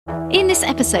this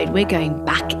episode, we're going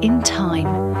back in time.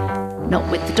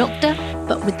 Not with the Doctor,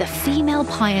 but with the female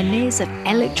pioneers of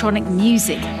electronic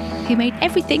music, who made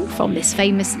everything from this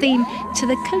famous theme to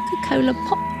the Coca-Cola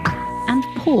pop and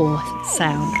pour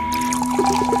sound.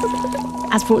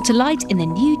 As brought to light in the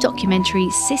new documentary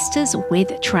Sisters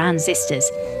With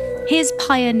Transistors, here's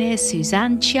pioneer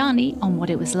Suzanne Ciani on what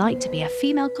it was like to be a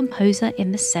female composer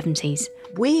in the 70s.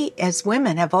 We, as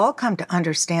women, have all come to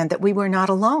understand that we were not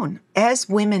alone. As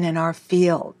women in our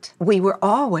field, we were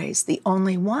always the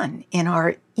only one in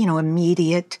our,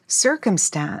 immediate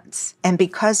circumstance. And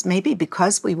because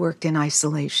we worked in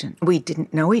isolation, we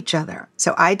didn't know each other.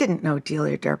 So I didn't know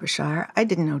Delia Derbyshire. I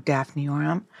didn't know Daphne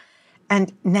Oram.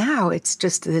 And now it's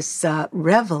just this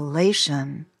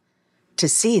revelation to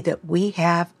see that we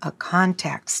have a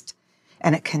context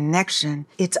and a connection.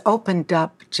 It's opened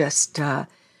up just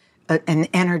an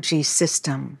energy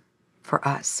system for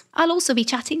us. I'll also be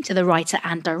chatting to the writer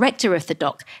and director of the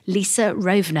doc, Lisa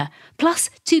Rovner, plus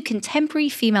two contemporary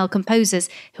female composers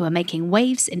who are making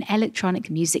waves in electronic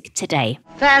music today.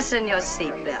 Fasten your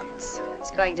seatbelts.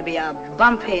 It's going to be a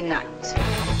bumpy night.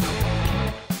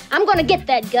 I'm gonna get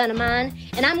that gun of mine,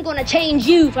 and I'm gonna change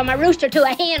you from a rooster to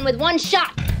a hen with one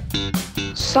shot.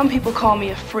 Some people call me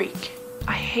a freak.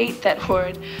 I hate that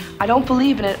word. I don't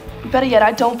believe in it. Better yet,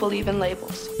 I don't believe in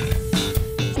labels.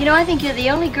 I think you're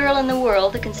the only girl in the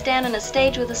world that can stand on a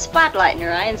stage with a spotlight in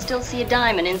her eye and still see a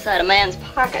diamond inside a man's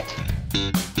pocket.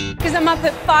 Because I'm up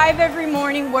at 5 every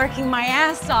morning working my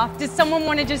ass off. Does someone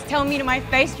want to just tell me to my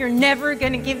face, you're never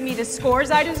going to give me the scores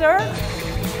I deserve?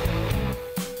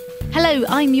 Hello,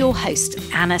 I'm your host,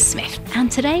 Anna Smith,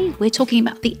 and today we're talking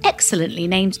about the excellently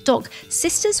named doc,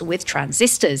 Sisters With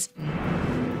Transistors.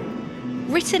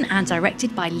 Written and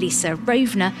directed by Lisa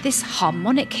Rovner, this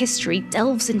harmonic history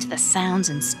delves into the sounds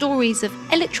and stories of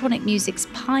electronic music's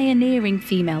pioneering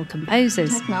female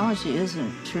composers. Technology is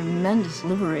a tremendous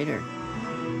liberator.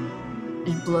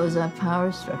 It blows up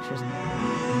power structures.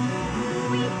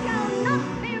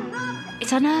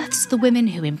 It unearths the women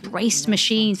who embraced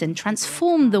machines and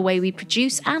transformed the way we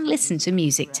produce and listen to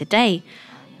music today.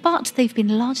 But they've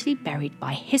been largely buried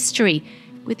by history,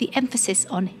 with the emphasis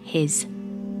on his.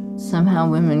 Somehow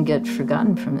women get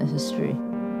forgotten from the history.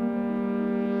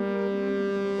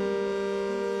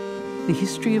 The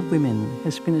history of women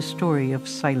has been a story of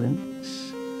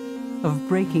silence, of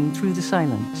breaking through the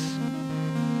silence,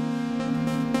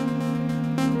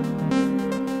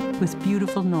 with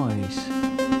beautiful noise.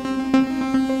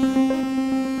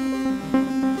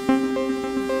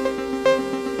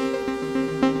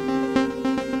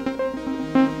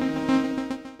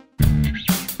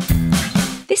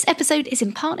 This episode is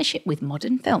in partnership with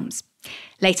Modern Films.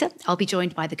 Later, I'll be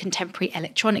joined by the contemporary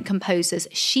electronic composers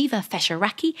Shiva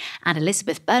Feshareki and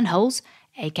Elizabeth Bernholz,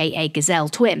 aka Gazelle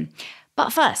Twin.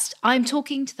 But first, I'm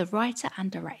talking to the writer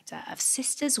and director of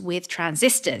Sisters With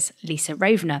Transistors, Lisa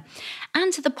Rovner,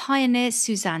 and to the pioneer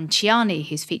Suzanne Ciani,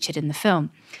 who's featured in the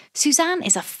film. Suzanne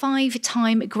is a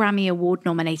 5-time Grammy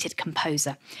Award-nominated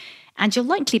composer, and you'll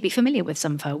likely be familiar with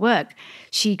some of her work.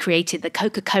 She created the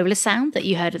Coca-Cola sound that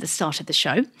you heard at the start of the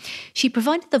show. She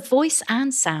provided the voice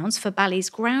and sounds for Bally's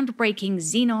groundbreaking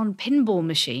Xenon pinball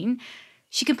machine.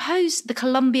 She composed the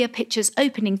Columbia Pictures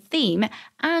opening theme,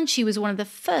 and she was one of the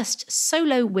first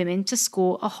solo women to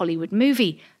score a Hollywood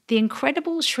movie, The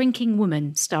Incredible Shrinking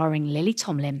Woman, starring Lily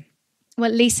Tomlin.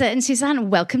 Well, Lisa and Suzanne,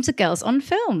 welcome to Girls on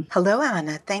Film. Hello,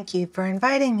 Anna. Thank you for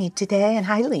inviting me today. And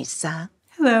hi, Lisa.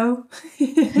 Hello.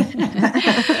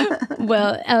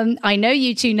 Well, I know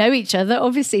you two know each other,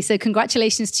 obviously, so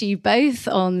congratulations to you both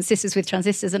on Sisters With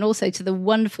Transistors and also to the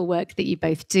wonderful work that you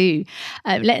both do.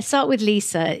 Let's start with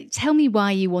Lisa. Tell me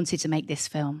why you wanted to make this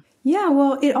film. Yeah,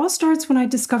 well, it all starts when I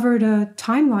discovered a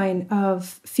timeline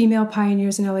of female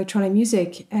pioneers in electronic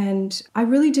music, and I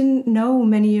really didn't know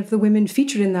many of the women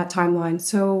featured in that timeline,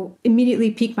 so immediately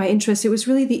piqued my interest. It was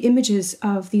really the images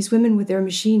of these women with their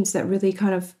machines that really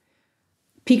kind of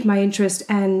piqued my interest.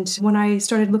 And when I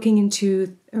started looking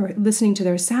into or listening to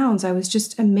their sounds, I was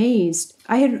just amazed.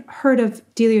 I had heard of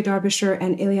Delia Derbyshire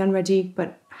and Eliane Radic,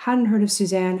 but hadn't heard of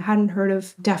Suzanne, hadn't heard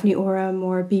of Daphne Oram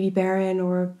or Bibi Barron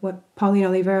or Pauline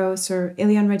Oliveros or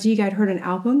Eliane Radic. I'd heard an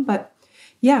album, but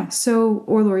yeah,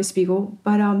 or Laurie Spiegel.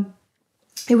 But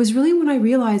it was really when I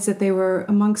realized that they were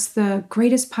amongst the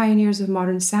greatest pioneers of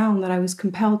modern sound that I was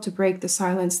compelled to break the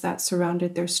silence that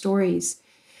surrounded their stories.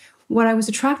 What I was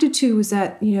attracted to was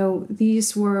that,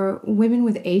 these were women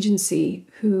with agency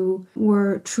who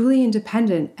were truly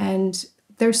independent, and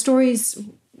their stories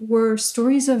were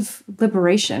stories of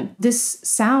liberation. This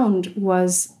sound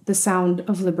was the sound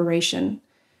of liberation.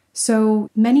 So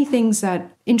many things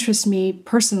that interest me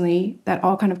personally that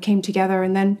all kind of came together.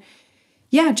 And then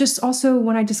Yeah, just also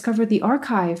when I discovered the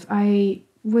archive, I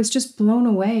was just blown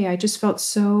away. I just felt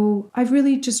I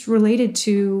really just related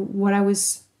to what I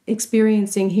was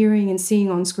experiencing, hearing, and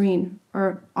seeing on screen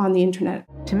or on the internet.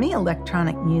 To me,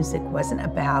 electronic music wasn't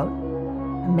about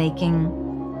making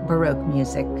Baroque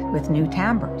music with new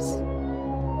timbres.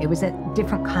 It was a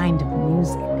different kind of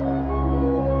music.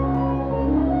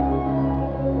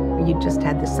 You just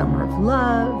had the summer of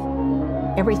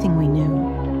love. Everything we knew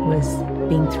was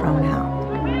being thrown out.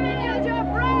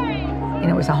 And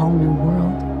it was a whole new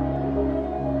world.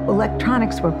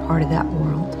 Electronics were part of that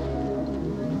world.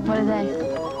 What are they?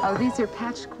 Oh, these are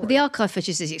patch cords. Well, the archive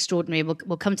footage is extraordinary.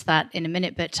 We'll come to that in a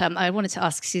minute. But I wanted to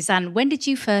ask Suzanne, when did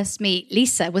you first meet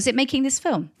Lisa? Was it making this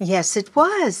film? Yes, it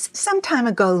was. Some time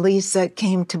ago, Lisa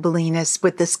came to Bolinas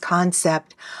with this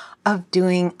concept of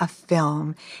doing a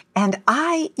film. And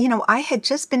I had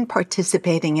just been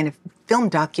participating in a film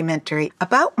documentary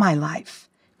about my life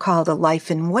called A Life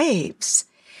in Waves.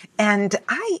 And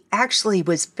I actually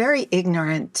was very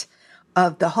ignorant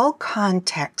of the whole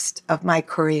context of my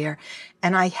career,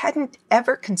 and I hadn't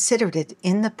ever considered it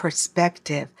in the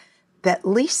perspective that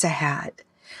Lisa had.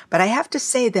 But I have to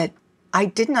say that I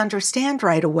didn't understand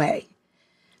right away.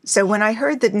 So when I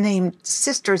heard the name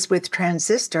Sisters With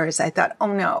Transistors, I thought,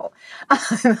 oh no,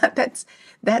 that's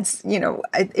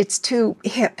it's too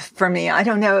hip for me. I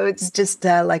don't know, it's just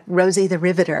like Rosie the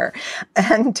Riveter.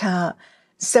 And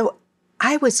so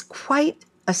I was quite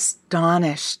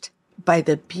astonished by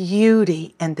the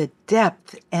beauty and the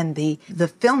depth and the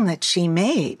film that she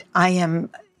made. I'm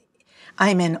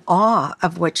in awe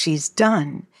of what she's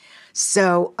done.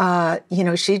 So,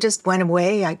 she just went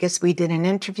away. I guess we did an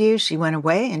interview. She went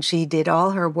away and she did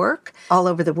all her work all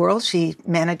over the world. She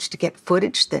managed to get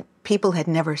footage that people had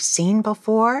never seen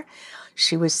before.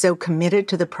 She was so committed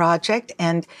to the project.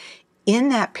 And in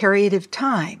that period of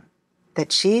time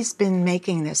that she's been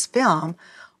making this film,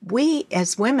 we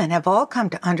as women have all come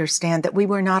to understand that we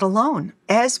were not alone.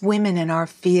 As women in our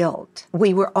field,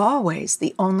 we were always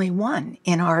the only one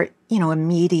in our,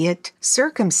 immediate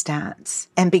circumstance.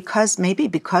 And because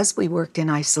we worked in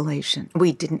isolation,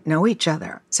 we didn't know each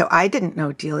other. So I didn't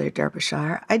know Delia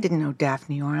Derbyshire. I didn't know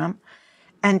Daphne Oram.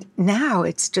 And now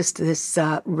it's just this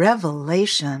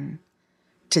revelation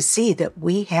to see that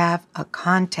we have a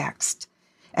context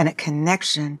and a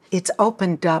connection. It's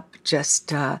opened up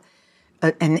just an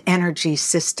energy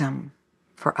system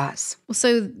for us. Well,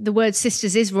 so the word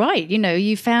sisters is right.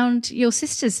 You found your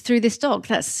sisters through this doc.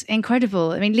 That's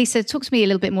incredible. I mean, Lisa, talk to me a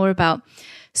little bit more about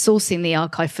sourcing the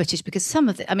archive footage, because some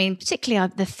of it,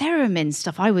 particularly the theremin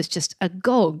stuff, I was just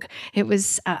agog. It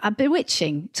was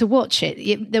bewitching to watch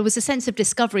it. There was a sense of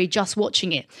discovery just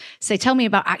watching it. So tell me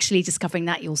about actually discovering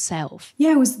that yourself.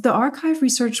 Yeah, the archive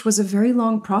research was a very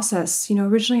long process.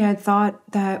 Originally I thought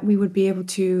that we would be able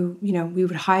to, we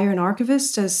would hire an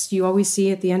archivist, as you always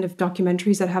see at the end of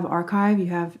documentaries that have archive. You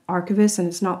have archivists and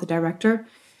it's not the director.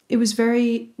 It was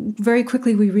very, very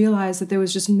quickly we realized that there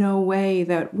was just no way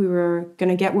that we were going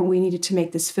to get what we needed to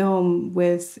make this film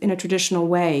in a traditional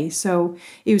way. So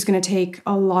it was going to take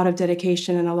a lot of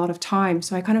dedication and a lot of time.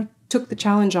 So I kind of took the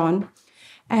challenge on.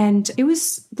 And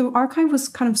the archive was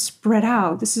kind of spread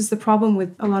out. This is the problem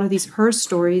with a lot of these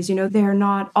herstories, they're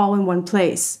not all in one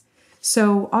place.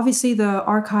 So obviously the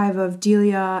archive of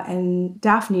Delia and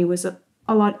Daphne was a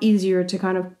lot easier to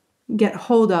kind of get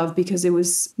hold of because it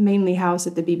was mainly housed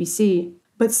at the BBC.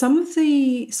 But some of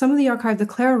the archive, the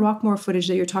Clara Rockmore footage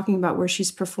that you're talking about where she's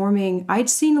performing, I'd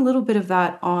seen a little bit of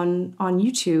that on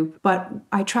YouTube, but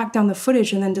I tracked down the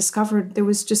footage and then discovered there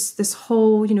was just this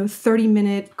whole,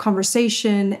 30-minute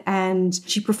conversation, and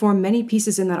she performed many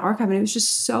pieces in that archive, and it was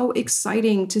just so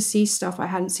exciting to see stuff I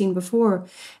hadn't seen before.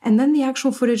 And then the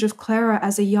actual footage of Clara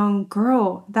as a young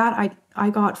girl, that I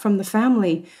got from the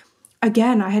family.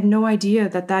 Again, I had no idea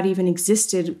that even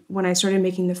existed when I started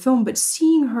making the film, but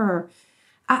seeing her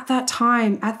at that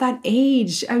time, at that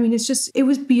age, it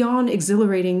was beyond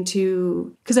exhilarating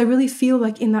because I really feel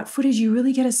like in that footage, you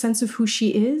really get a sense of who she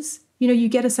is. You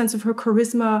get a sense of her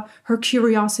charisma, her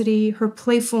curiosity, her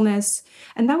playfulness.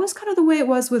 And that was kind of the way it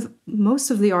was with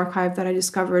most of the archive that I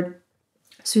discovered.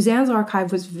 Suzanne's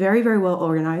archive was very, very well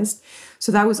organized.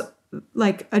 So that was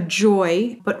like a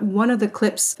joy. But one of the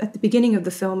clips at the beginning of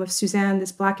the film of Suzanne,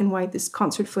 this black and white, this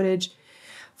concert footage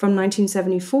from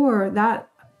 1974, that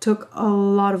took a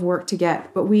lot of work to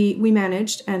get, but we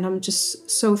managed, and I'm just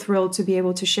so thrilled to be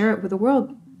able to share it with the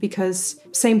world, because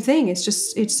same thing,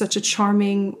 it's such a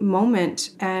charming moment,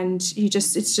 and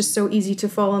it's just so easy to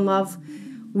fall in love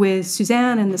with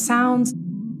Suzanne and the sounds.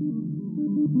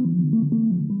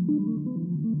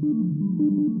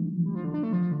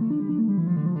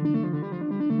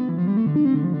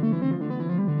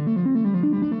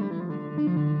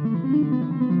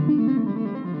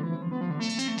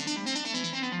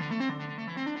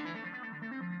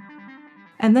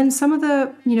 And then some of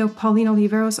the, Pauline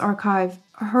Oliveros archive,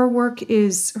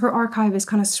 her archive is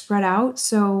kind of spread out.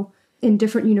 So in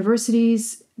different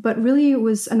universities, but really it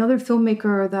was another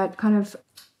filmmaker that kind of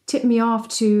tipped me off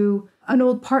to an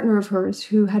old partner of hers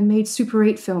who had made Super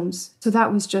 8 films. So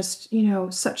that was just,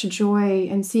 such a joy.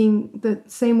 And seeing the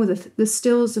same with the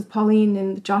stills of Pauline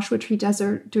in the Joshua Tree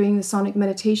Desert doing the sonic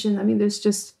meditation. I mean,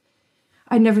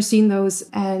 I'd never seen those,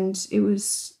 and it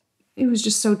was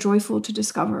just so joyful to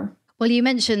discover. Well, you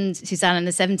mentioned Suzanne in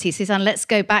the 70s. Suzanne, let's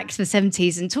go back to the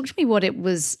 70s and talk to me what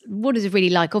is it really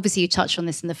like? Obviously, you touched on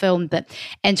this in the film, but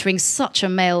entering such a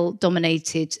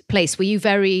male-dominated place, were you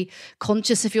very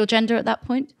conscious of your gender at that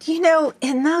point?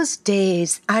 In those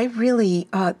days, I really,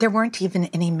 there weren't even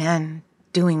any men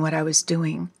doing what I was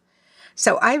doing.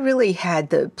 So I really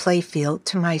had the playfield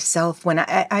to myself. When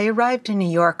I arrived in New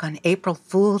York on April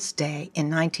Fool's Day in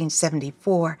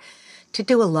 1974, to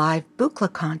do a live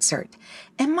Buchla concert.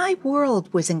 And my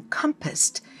world was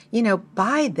encompassed,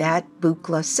 by that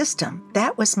Buchla system.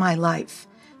 That was my life.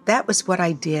 That was what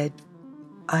I did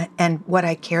and what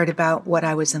I cared about, what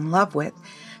I was in love with.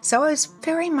 So I was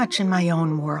very much in my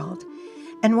own world.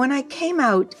 And when I came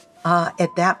out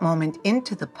at that moment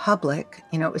into the public,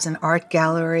 it was an art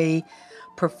gallery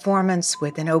performance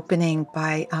with an opening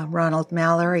by Ronald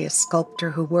Mallory, a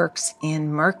sculptor who works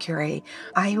in Mercury.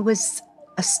 I was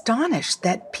astonished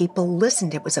that people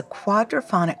listened. It was a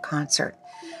quadraphonic concert,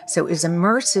 so it was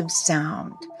immersive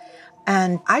sound.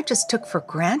 And I just took for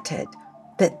granted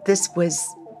that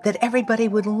that everybody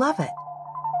would love it.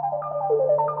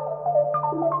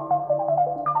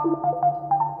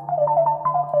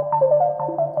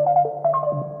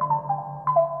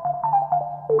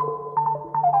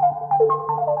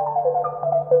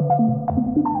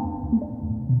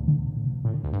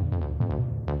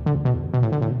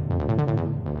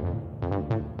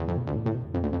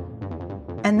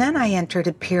 And then I entered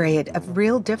a period of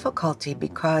real difficulty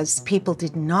because people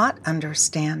did not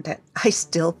understand it. I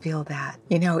still feel that.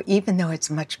 Even though it's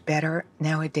much better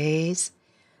nowadays,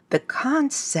 the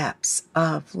concepts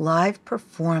of live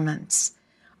performance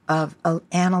of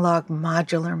analog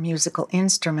modular musical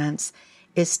instruments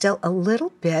is still a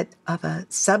little bit of a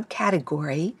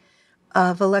subcategory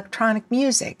of electronic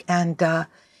music. And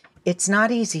it's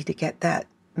not easy to get that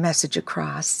message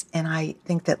across. And I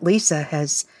think that Lisa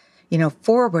has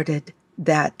forwarded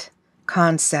that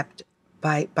concept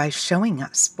by showing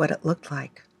us what it looked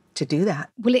like to do that.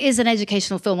 Well, it is an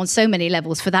educational film on so many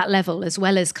levels, for that level, as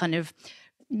well as kind of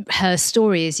her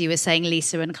story, as you were saying,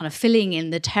 Lisa, and kind of filling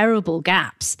in the terrible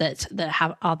gaps that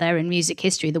are there in music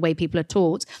history, the way people are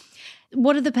taught.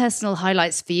 What are the personal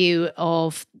highlights for you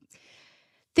of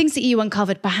things that you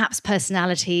uncovered, perhaps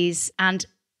personalities and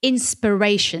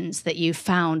inspirations that you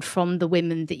found from the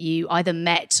women that you either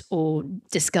met or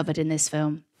discovered in this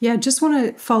film? Yeah, just want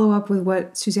to follow up with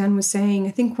what Suzanne was saying.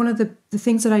 I think one of the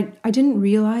things that I didn't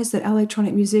realize that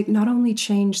electronic music not only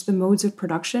changed the modes of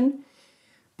production,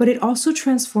 but it also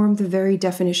transformed the very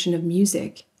definition of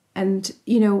music. And,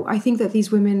 I think that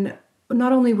these women,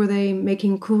 not only were they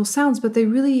making cool sounds, but they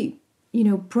really,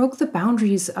 broke the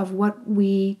boundaries of what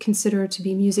we consider to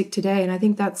be music today. And I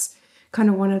think that's kind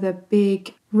of one of the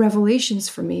big revelations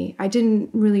for me. I didn't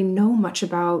really know much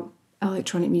about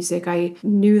electronic music. I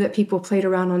knew that people played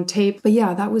around on tape, but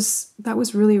yeah, that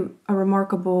was really a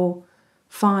remarkable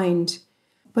find.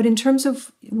 But in terms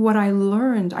of what I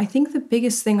learned, I think the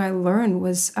biggest thing I learned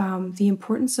was the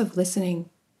importance of listening.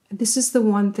 This is the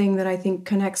one thing that I think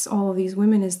connects all of these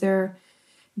women, is their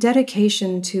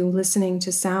dedication to listening to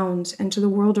sound and to the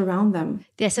world around them.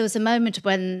 Yes, there was a moment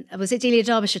when, was it Delia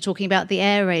Derbyshire talking about the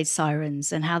air raid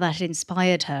sirens and how that had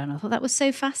inspired her? And I thought that was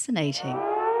so fascinating.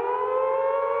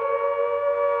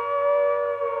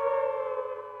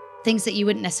 Things that you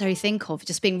wouldn't necessarily think of,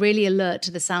 just being really alert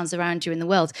to the sounds around you in the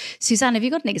world. Suzanne, have you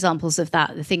got any examples of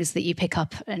that, the things that you pick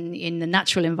up in the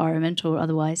natural environment or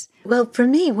otherwise? Well, for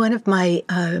me, one of my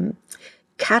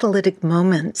catalytic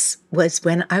moments was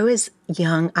when I was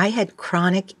young. I had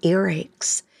chronic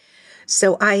earaches.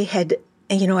 So I had,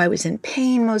 I was in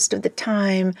pain most of the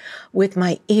time with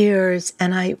my ears.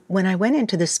 And when I went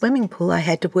into the swimming pool, I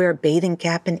had to wear a bathing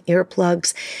cap and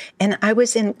earplugs. And I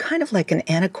was in kind of like an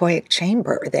anechoic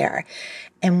chamber there.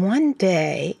 And one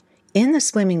day in the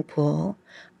swimming pool,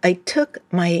 I took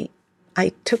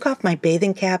off my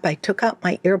bathing cap, I took out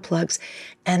my earplugs,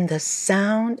 and the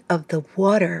sound of the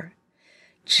water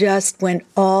just went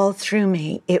all through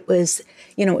me. It was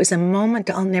a moment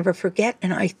I'll never forget.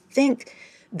 And I think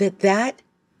that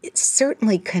it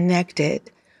certainly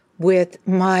connected with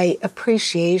my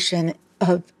appreciation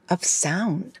of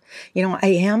sound. I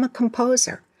am a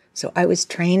composer, so I was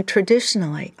trained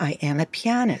traditionally. I am a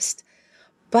pianist.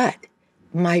 But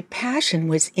my passion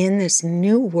was in this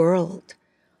new world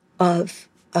of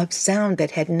sound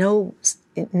that had no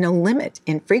limit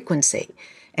in frequency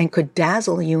and could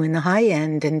dazzle you in the high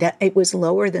end, and that it was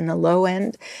lower than the low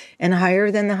end and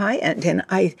higher than the high end. And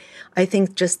I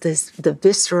think just the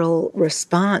visceral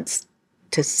response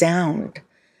to sound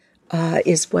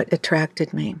is what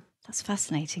attracted me. That's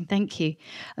fascinating. Thank you.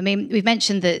 I mean, we've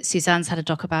mentioned that Suzanne's had a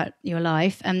doc about your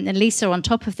life. And Lisa, on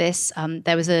top of this,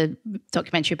 there was a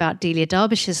documentary about Delia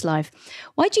Derbyshire's life.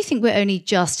 Why do you think we're only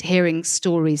just hearing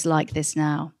stories like this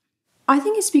now? I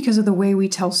think it's because of the way we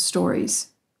tell stories.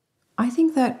 I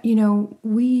think that,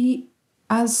 we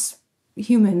as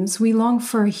humans, we long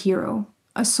for a hero,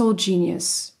 a soul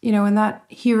genius, and that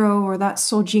hero or that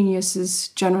soul genius is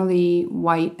generally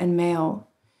white and male.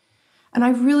 And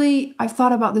I've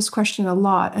thought about this question a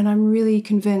lot, and I'm really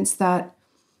convinced that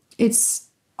it's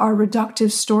our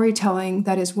reductive storytelling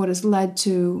that is what has led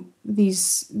to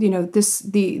these,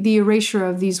 the erasure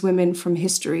of these women from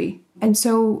history. And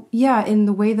so, in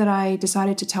the way that I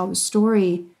decided to tell the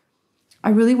story, I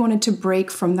really wanted to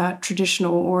break from that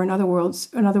traditional, or in other words,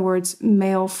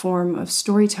 male form of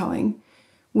storytelling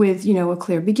with, a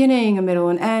clear beginning, a middle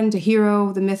and end, a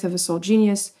hero, the myth of a soul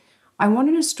genius. I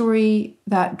wanted a story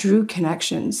that drew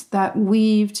connections, that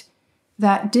weaved,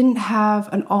 that didn't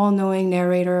have an all-knowing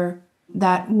narrator,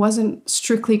 that wasn't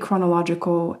strictly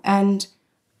chronological, and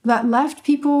that left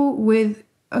people with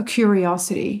a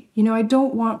curiosity. I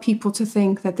don't want people to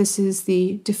think that this is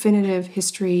the definitive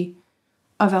history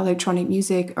of electronic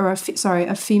music, or a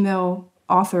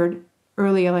female-authored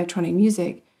early electronic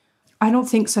music. I don't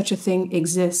think such a thing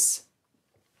exists.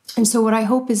 And so what I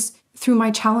hope is, through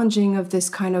my challenging of this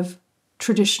kind of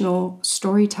traditional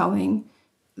storytelling,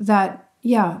 that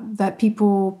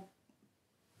people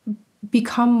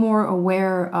become more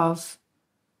aware of,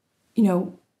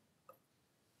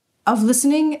 of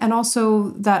listening, and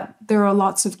also that there are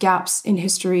lots of gaps in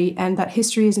history, and that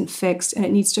history isn't fixed and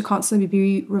it needs to constantly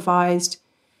be revised.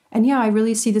 And I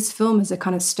really see this film as a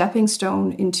kind of stepping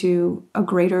stone into a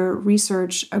greater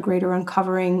research, a greater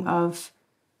uncovering of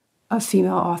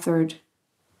female-authored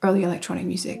early electronic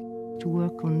music. To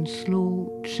work on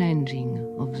slow changing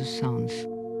of the sounds.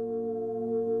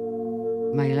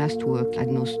 My last work,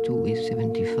 Agnos 2, is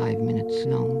 75 minutes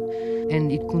long,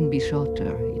 and it couldn't be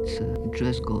shorter. It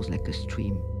just goes like a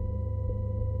stream.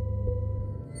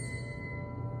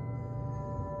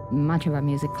 Much of our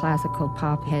music, classical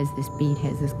pop, has this beat,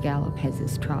 has this gallop, has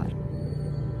this trot.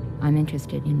 I'm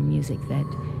interested in music that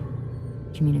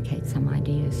communicates some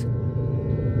ideas.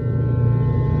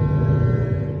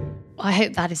 I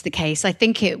hope that is the case. I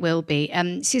think it will be.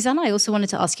 Suzanne, I also wanted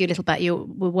to ask you a little about your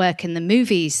work in the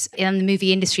movies and the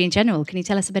movie industry in general. Can you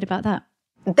tell us a bit about that?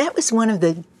 That was one of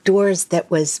the doors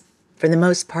that was, for the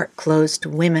most part, closed to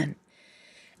women.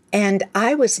 And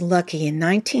I was lucky. In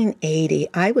 1980,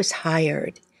 I was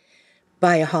hired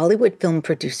by a Hollywood film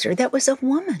producer that was a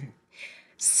woman.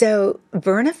 So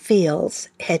Verna Fields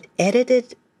had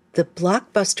edited the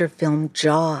blockbuster film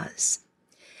Jaws.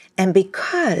 And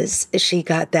because she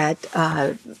got that,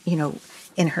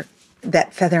 in her,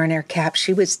 that feather in her cap,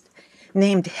 she was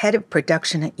named head of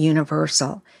production at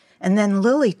Universal. And then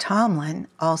Lily Tomlin,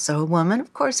 also a woman,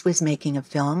 of course, was making a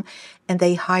film, and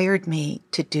they hired me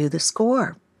to do the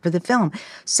score for the film.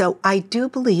 So I do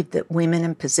believe that women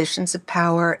in positions of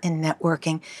power and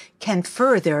networking can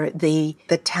further the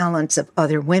talents of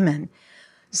other women.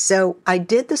 So I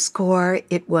did the score.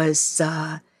 It was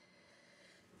a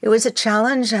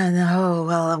challenge,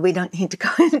 and we don't need to go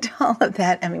into all of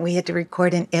that. I mean, we had to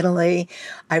record in Italy.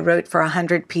 I wrote for a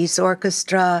 100-piece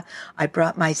orchestra. I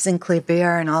brought my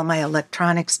synclavier and all my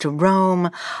electronics to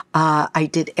Rome. I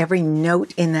did every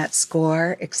note in that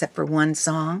score except for one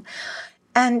song.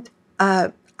 And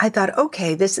I thought,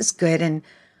 okay, this is good. And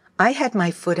I had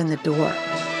my foot in the door.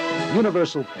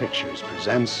 Universal Pictures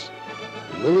presents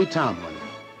Lily Tomlin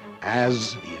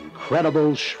as the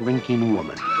incredible shrinking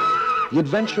woman. The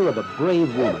adventure of a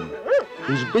brave woman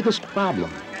whose biggest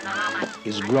problem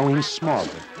is growing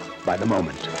smaller by the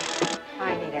moment.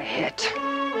 I need a hit.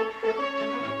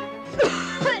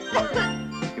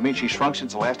 You mean she shrunk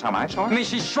since the last time I saw her? I mean,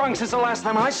 she's shrunk since the last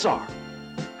time I saw her.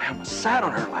 I almost sat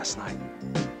on her last night.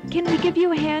 Can we give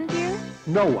you a hand here?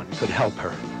 No one could help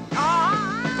her.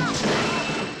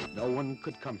 No one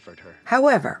could comfort her.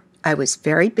 However, I was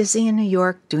very busy in New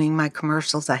York doing my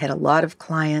commercials. I had a lot of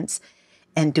clients.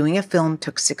 And doing a film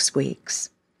took 6 weeks.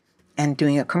 And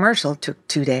doing a commercial took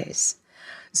 2 days.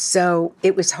 So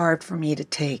it was hard for me to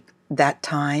take that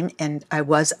time. And I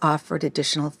was offered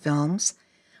additional films.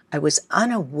 I was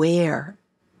unaware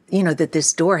that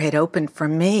this door had opened for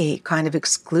me kind of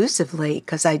exclusively,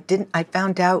 because I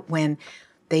found out when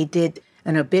they did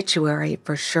an obituary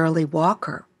for Shirley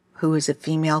Walker, who is a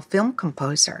female film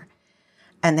composer.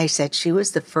 And they said she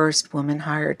was the first woman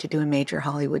hired to do a major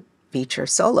Hollywood feature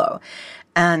solo.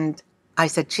 And I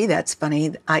said, gee, that's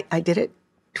funny. I did it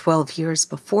 12 years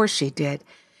before she did.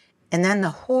 And then the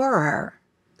horror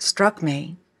struck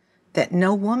me that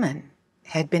no woman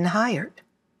had been hired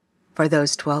for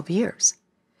those 12 years.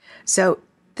 So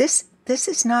this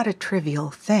is not a trivial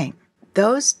thing.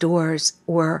 Those doors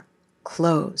were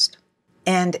closed.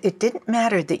 And it didn't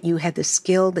matter that you had the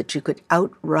skill that you could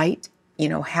outwrite,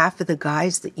 half of the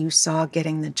guys that you saw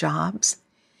getting the jobs.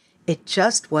 It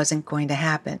just wasn't going to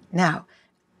happen. Now,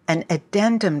 an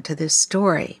addendum to this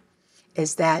story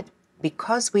is that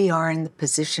because we are in the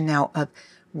position now of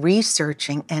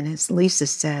researching and, as Lisa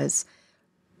says,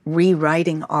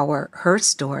 rewriting her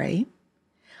story,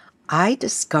 I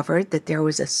discovered that there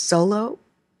was a solo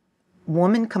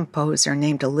woman composer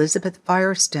named Elizabeth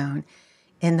Firestone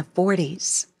in the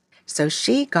 40s. So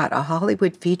she got a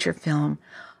Hollywood feature film.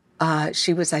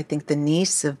 She was, I think, the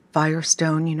niece of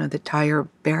Firestone, the tire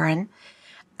baron.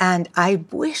 And I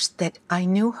wish that I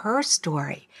knew her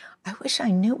story. I wish I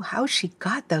knew how she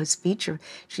got those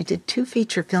she did 2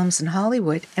 feature films in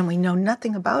Hollywood, and we know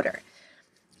nothing about her.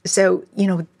 So,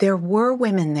 there were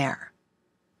women there.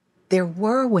 There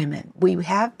were women. We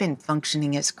have been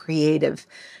functioning as creative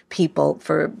people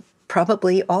for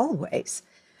probably always,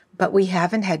 but we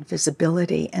haven't had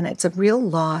visibility, and it's a real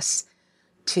loss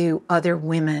to other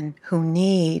women who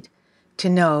need to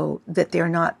know that they're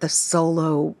not the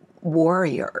solo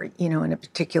warrior, in a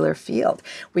particular field.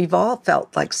 We've all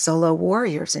felt like solo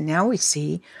warriors, and now we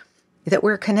see that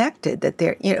we're connected, that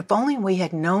if only we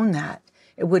had known that,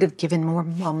 it would have given more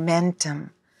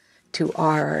momentum to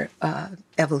our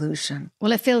evolution.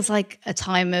 Well, it feels like a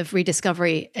time of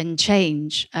rediscovery and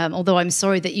change, although I'm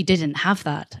sorry that you didn't have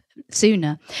that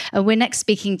sooner. We're next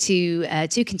speaking to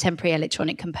 2 contemporary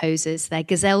electronic composers. They're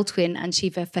Gazelle Twin and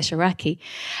Shiva Feshareki.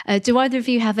 Do either of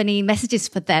you have any messages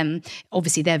for them?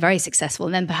 Obviously, they're very successful,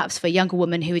 and then perhaps for younger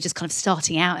women who are just kind of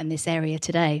starting out in this area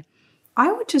today.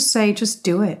 I would just say, just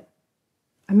do it.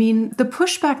 I mean, the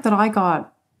pushback that I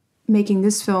got making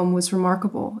this film was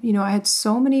remarkable. I had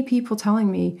so many people telling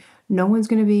me, no one's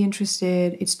going to be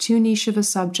interested. It's too niche of a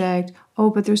subject. Oh,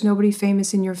 but there's nobody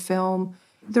famous in your film.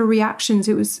 The reactions,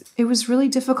 it was really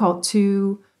difficult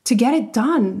to get it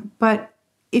done. But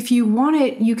if you want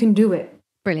it, you can do it.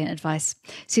 Brilliant advice.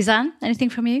 Suzanne, anything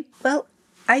from you? Well,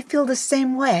 I feel the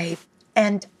same way.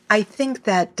 And I think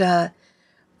that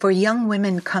for young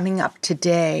women coming up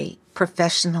today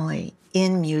professionally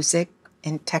in music,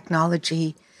 in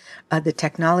technology, the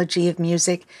technology of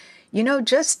music,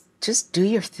 just do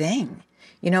your thing.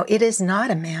 It is not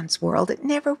a man's world. It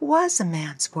never was a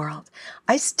man's world.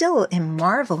 I still am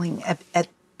marveling at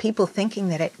people thinking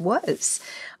that it was,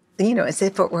 as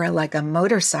if it were like a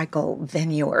motorcycle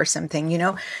venue or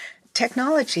something.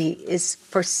 Technology is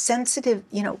for sensitive,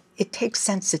 it takes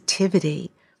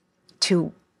sensitivity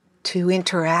to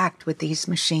interact with these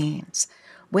machines.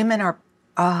 Women are,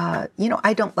 I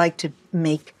don't like to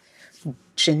make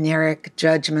generic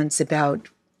judgments about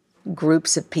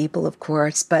groups of people, of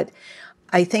course, but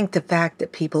I think the fact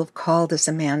that people have called this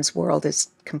a man's world is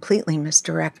completely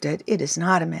misdirected. It is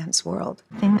not a man's world.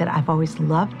 The thing that I've always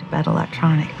loved about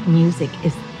electronic music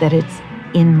is that it's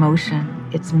in motion,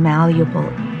 it's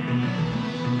malleable.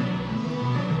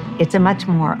 It's a much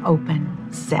more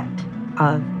open set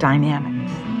of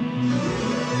dynamics.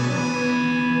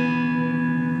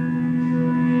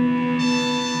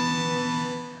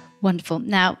 Wonderful.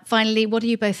 Now, finally, what are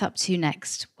you both up to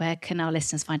next? Where can our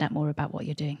listeners find out more about what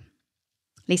you're doing?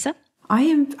 Lisa?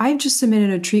 I've just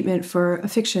submitted a treatment for a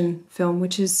fiction film,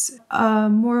 which is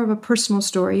more of a personal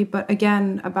story, but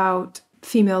again, about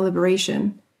female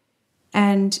liberation.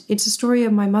 And it's a story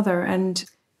of my mother. And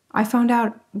I found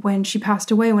out when she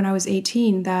passed away when I was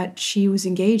 18 that she was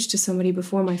engaged to somebody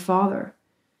before my father.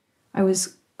 I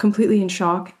was completely in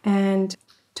shock, and it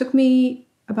took me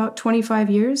about 25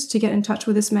 years to get in touch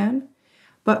with this man.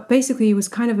 But basically, it was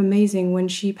kind of amazing. When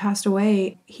she passed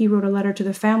away, he wrote a letter to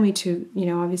the family to,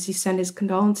 obviously send his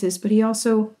condolences. But he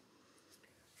also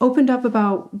opened up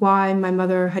about why my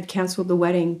mother had canceled the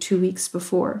wedding 2 weeks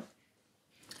before.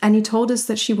 And he told us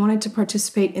that she wanted to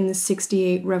participate in the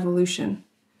 '68 revolution,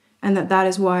 and that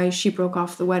is why she broke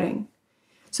off the wedding.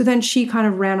 So then she kind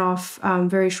of ran off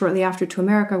very shortly after to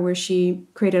America, where she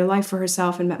created a life for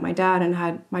herself and met my dad and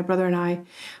had my brother and I.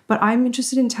 But I'm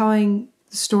interested in telling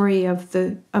the story of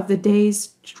the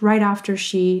days right after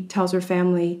she tells her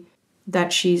family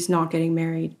that she's not getting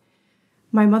married.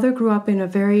 My mother grew up in a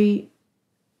very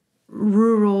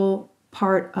rural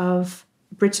part of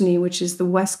Brittany, which is the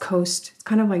west coast. It's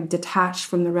kind of like detached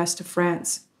from the rest of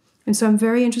France. And so I'm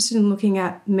very interested in looking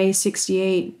at May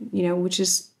 68, which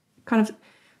is kind of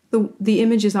the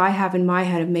images I have in my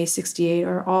head of May 68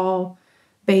 are all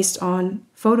based on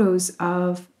photos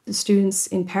of the students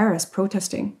in Paris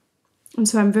protesting. And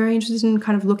so I'm very interested in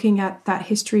kind of looking at that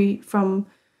history from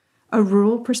a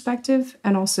rural perspective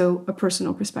and also a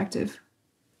personal perspective.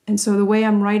 And so the way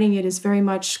I'm writing it is very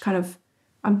much kind of,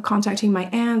 I'm contacting my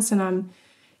aunts and I'm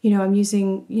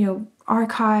using,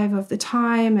 archive of the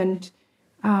time. And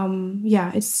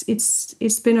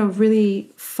it's been a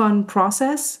really fun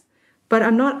process, but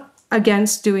I'm not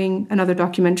against doing another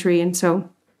documentary. And so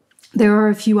there are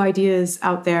a few ideas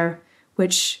out there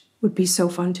which would be so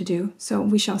fun to do. So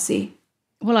we shall see.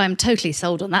 Well, I'm totally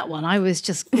sold on that one. I was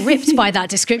just gripped by that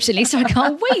description, Lisa. I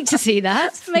can't wait to see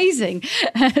that. It's amazing.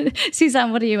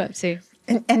 Suzanne, what are you up to?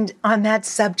 And on that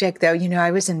subject, though,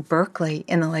 I was in Berkeley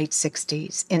in the late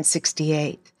 60s, in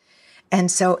 68.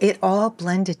 And so it all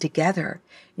blended together.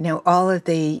 All of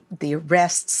the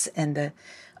arrests and the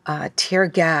tear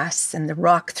gas and the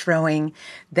rock throwing,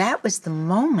 that was the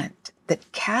moment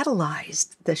that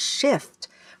catalyzed the shift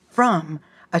from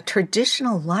a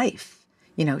traditional life,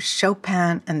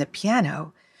 Chopin and the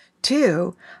piano,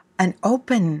 to an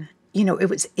open, it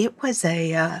was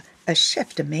a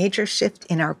shift, a major shift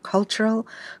in our cultural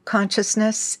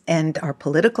consciousness and our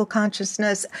political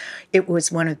consciousness. It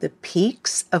was one of the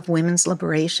peaks of women's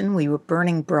liberation. We were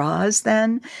burning bras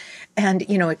then. And,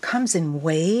 it comes in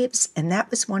waves. And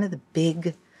that was one of the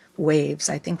big waves.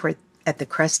 I think we're at the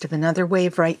crest of another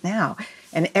wave right now.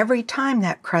 And every time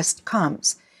that crest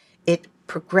comes, it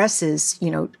progresses,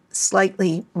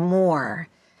 slightly more.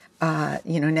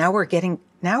 Now we're getting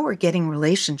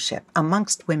relationship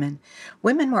amongst women.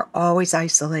 Women were always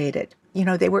isolated.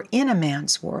 They were in a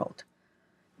man's world.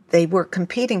 They were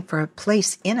competing for a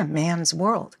place in a man's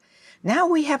world. Now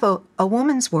we have a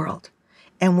woman's world,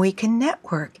 and we can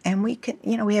network, and we can,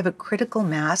 we have a critical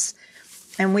mass,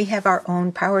 and we have our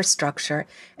own power structure,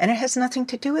 and it has nothing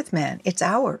to do with men. It's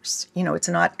ours. It's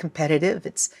not competitive.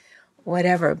 It's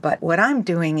whatever. But what I'm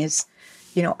doing is,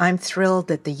 I'm thrilled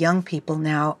that the young people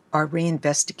now are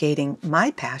reinvestigating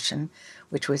my passion,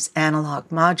 which was analog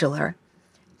modular.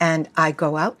 And I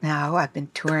go out now, I've been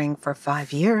touring for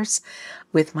 5 years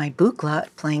with my Buchla,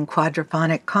 playing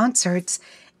quadraphonic concerts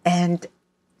and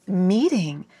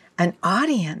meeting an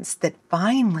audience that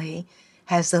finally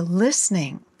has a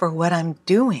listening for what I'm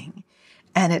doing.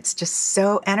 And it's just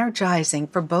so energizing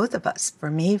for both of us, for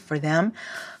me, for them.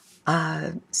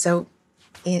 So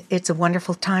it's a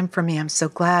wonderful time for me. I'm so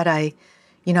glad I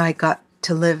got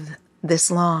to live this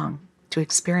long to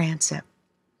experience it.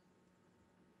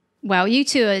 Wow, you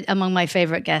two are among my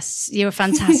favourite guests. You're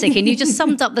fantastic. And you just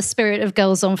summed up the spirit of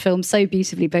Girls on Film so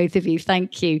beautifully, both of you.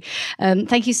 Thank you.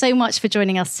 Thank you so much for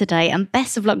joining us today. And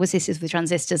best of luck with Sisters with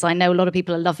Transistors. I know a lot of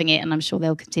people are loving it, and I'm sure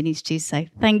they'll continue to do so.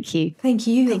 Thank you. Thank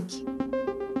you. Thank you.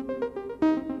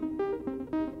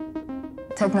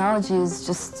 Technology is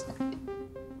just,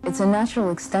 it's a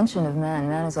natural extension of man.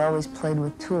 Man has always played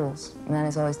with tools. Man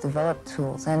has always developed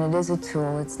tools. And it is a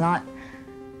tool. It's not,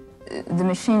 the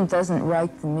machine doesn't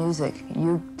write the music.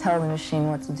 You tell the machine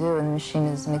what to do, and the machine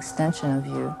is an extension of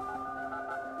you.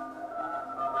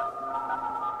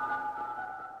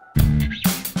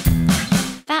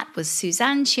 That was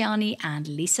Suzanne Ciani and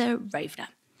Lisa Rovner.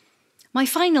 My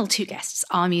final two guests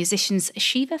are musicians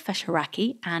Shiva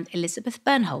Feshareki and Elizabeth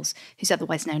Bernholz, who's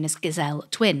otherwise known as Gazelle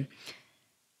Twin.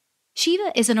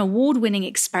 Shiva is an award-winning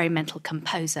experimental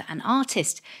composer and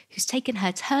artist who's taken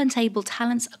her turntable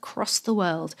talents across the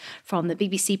world, from the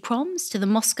BBC Proms to the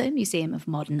Moscow Museum of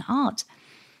Modern Art.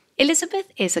 Elizabeth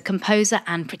is a composer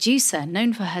and producer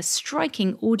known for her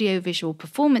striking audiovisual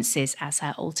performances as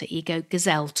her alter ego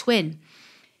Gazelle Twin.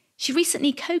 She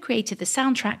recently co-created the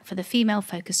soundtrack for the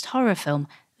female-focused horror film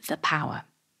The Power.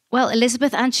 Well,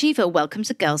 Elizabeth and Shiva, welcome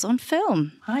to Girls on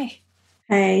Film. Hi.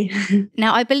 Hey.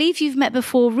 Now, I believe you've met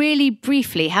before really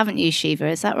briefly, haven't you, Shiva?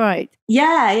 Is that right?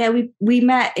 Yeah. We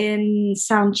met in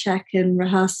soundcheck and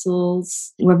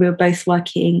rehearsals when we were both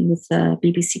working with the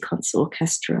BBC Concert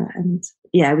Orchestra. And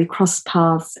yeah, we crossed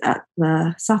paths at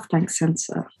the South Bank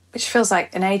Centre. Which feels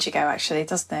like an age ago, actually,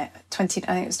 doesn't it? I think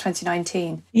it was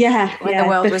 2019. Yeah. When the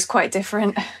world was quite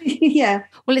different. Yeah.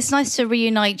 Well, it's nice to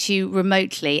reunite you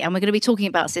remotely. And we're going to be talking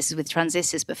about Sisters with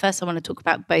Transistors. But first, I want to talk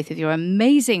about both of your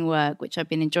amazing work, which I've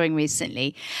been enjoying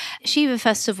recently. Shiva,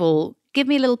 first of all, give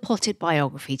me a little potted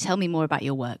biography. Tell me more about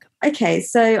your work. Okay.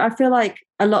 So I feel like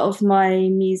a lot of my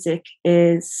music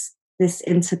is this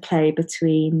interplay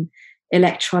between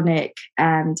electronic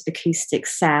and acoustic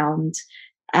sound,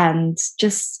 and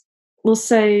just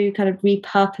also kind of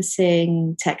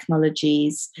repurposing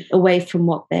technologies away from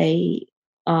what they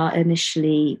are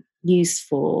initially used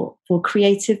for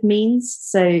creative means.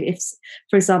 So if,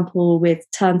 for example, with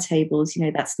turntables,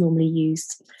 that's normally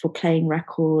used for playing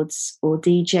records or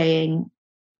DJing,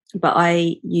 but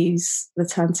I use the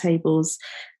turntables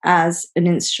as an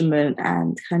instrument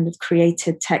and kind of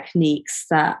created techniques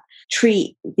that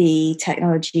treat the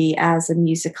technology as a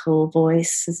musical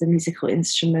voice, as a musical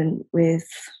instrument with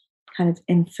kind of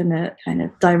infinite kind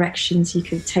of directions you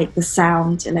could take the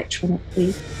sound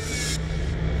electronically.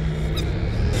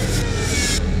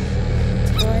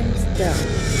 Time's down.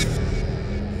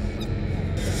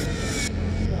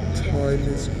 Time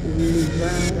is all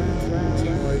around.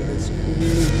 Time is all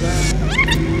around.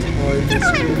 Time is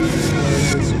all.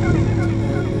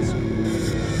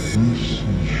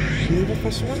 Shiva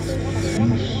Feshareki.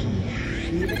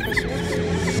 Shiva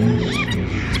Feshareki.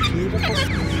 Shiva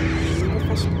Feshareki.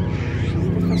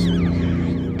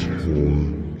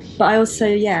 But I also,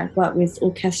 work with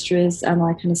orchestras, and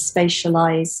I kind of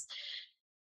spatialize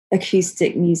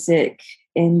acoustic music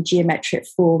in geometric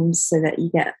forms so that you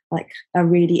get like a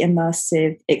really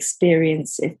immersive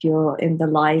experience if you're in the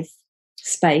live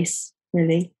space,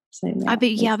 really. So, I've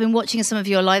been watching some of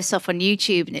your live stuff on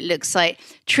YouTube, and it looks like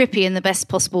trippy in the best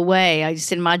possible way. I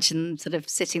just imagine sort of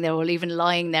sitting there or even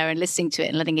lying there and listening to it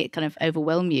and letting it kind of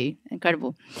overwhelm you.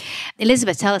 Incredible.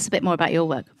 Elizabeth, tell us a bit more about your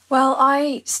work. Well,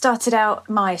 I started out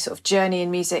my sort of journey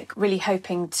in music really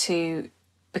hoping to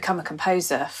become a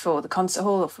composer for the concert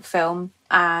hall or for film,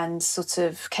 and sort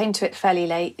of came to it fairly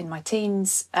late in my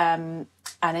teens, and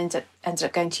ended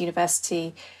up going to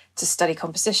university to study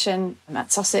composition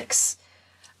at Sussex,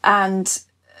 and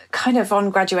kind of on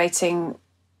graduating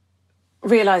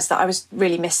realised that I was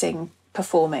really missing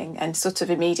performing, and sort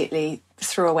of immediately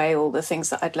threw away all the things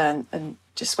that I'd learned and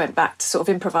just went back to sort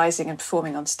of improvising and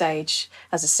performing on stage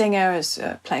as a singer, as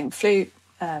playing flute,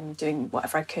 doing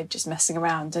whatever I could, just messing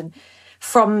around. And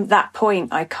from that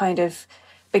point, I kind of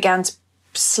began to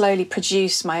slowly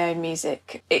produce my own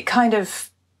music. It kind of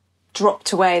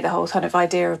dropped away, the whole kind of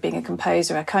idea of being a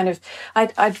composer.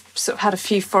 I'd sort of had a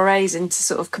few forays into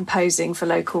sort of composing for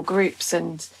local groups,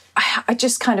 and I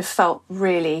just kind of felt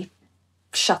really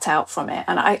shut out from it.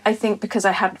 And I think because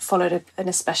I hadn't followed an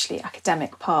especially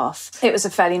academic path, I was a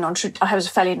fairly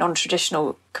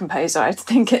non-traditional composer, I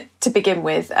think, to begin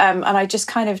with. And I just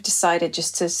kind of decided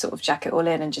just to sort of jack it all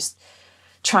in and just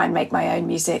try and make my own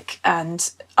music.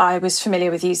 And I was familiar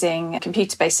with using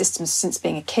computer-based systems since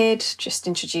being a kid, just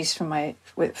introduced from my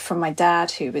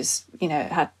dad, who was,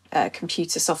 had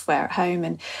computer software at home.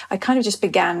 And I kind of just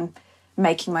began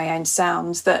making my own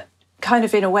sounds that kind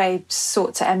of in a way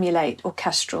sought to emulate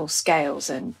orchestral scales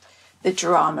and the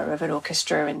drama of an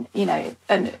orchestra, and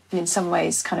and in some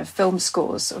ways kind of film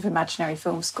scores, sort of imaginary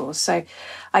film scores. So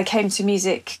I came to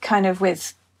music kind of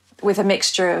with a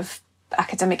mixture of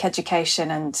academic education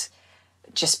and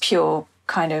just pure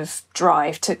kind of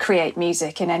drive to create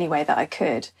music in any way that I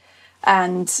could.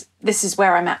 And this is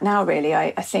where I'm at now, really.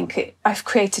 I think I've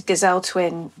created Gazelle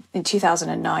Twin in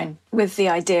 2009 with the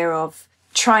idea of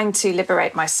trying to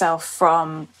liberate myself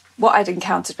from what I'd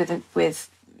encountered with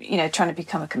trying to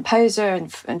become a composer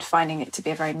and finding it to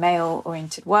be a very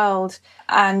male-oriented world.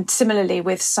 And similarly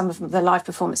with some of the live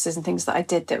performances and things that I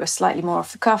did that were slightly more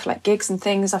off the cuff, like gigs and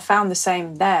things, I found the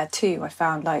same there too. I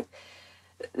found like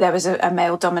there was a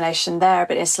male domination there,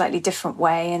 but in a slightly different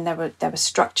way. And there were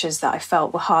structures that I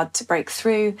felt were hard to break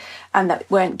through and that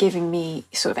weren't giving me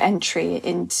sort of entry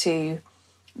into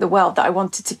the world that I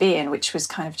wanted to be in, which was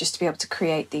kind of just to be able to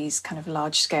create these kind of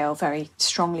large-scale, very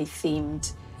strongly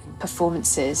themed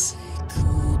performances.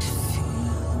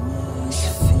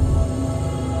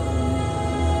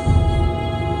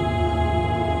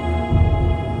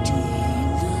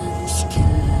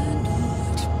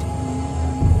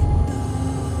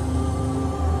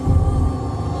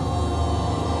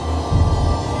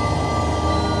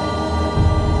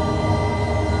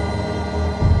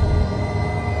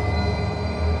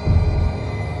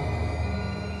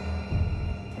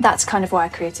 That's kind of why I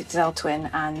created Gazelle Twin,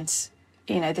 and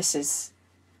this is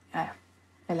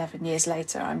 11 years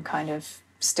later. I'm kind of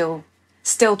still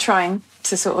trying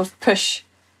to sort of push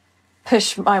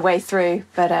my way through,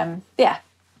 but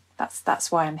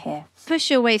that's why I'm here.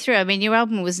 Push your way through. I mean, your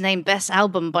album was named Best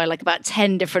Album by like about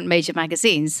 10 different major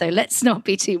magazines, so let's not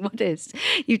be too modest.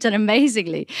 You've done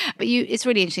amazingly. But it's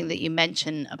really interesting that you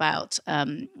mention about,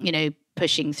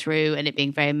 pushing through and it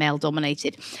being very male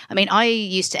dominated. I mean, I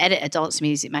used to edit a dance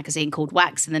music magazine called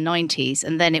Wax in the 90s,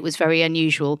 and then it was very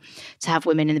unusual to have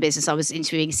women in the business. I was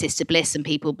interviewing Sister Bliss and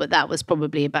people, but that was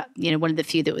probably about, one of the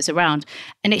few that was around.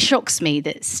 And it shocks me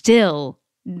that still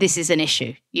this is an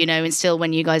issue, and still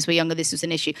when you guys were younger, this was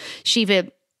an issue.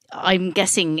 Shiva, I'm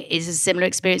guessing is a similar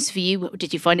experience for you.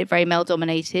 Did you find it very male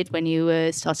dominated when you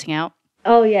were starting out?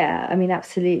 Oh yeah, I mean,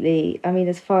 absolutely. I mean,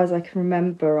 as far as I can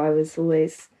remember, I was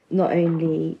always not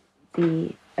only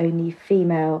the only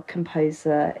female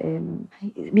composer in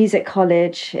music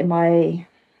college. In my,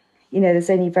 there's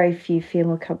only very few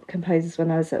female composers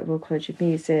when I was at Royal College of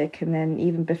Music, and then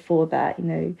even before that,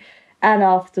 and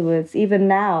afterwards, even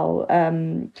now,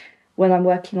 when I'm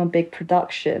working on big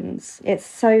productions, it's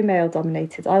so male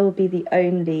dominated. I will be the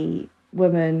only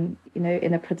woman,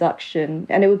 in a production,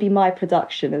 and it would be my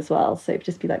production as well. So it'd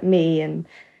just be like me and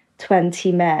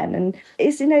 20 men. And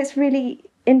it's, it's really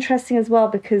interesting as well,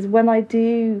 because when I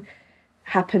do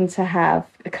happen to have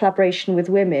a collaboration with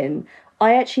women,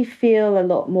 I actually feel a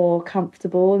lot more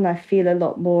comfortable, and I feel a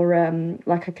lot more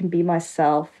like I can be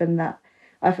myself, and that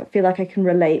I feel like I can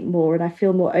relate more, and I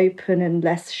feel more open and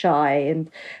less shy.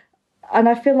 And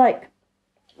I feel like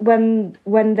when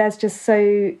there's just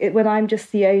when I'm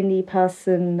just the only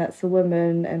person that's a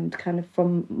woman and kind of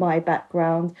from my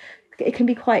background, it can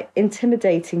be quite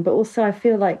intimidating. But also I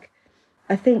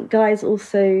think guys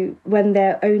also, when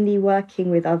they're only working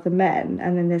with other men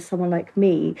and then there's someone like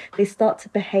me, they start to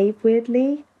behave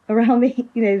weirdly around me.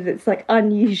 It's like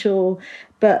unusual.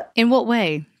 But in what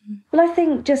way? Well, I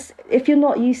think just if you're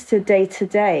not used to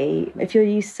day-to-day, if you're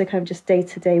used to kind of just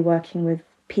day-to-day working with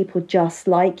people just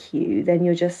like you, then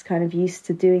you're just kind of used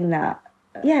to doing that.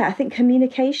 Yeah, I think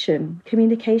communication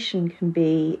can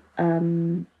be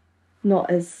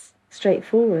not as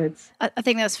straightforward. I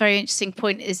think that's a very interesting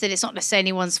point, is that it's not necessarily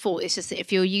anyone's fault. It's just that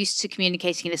if you're used to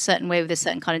communicating in a certain way with a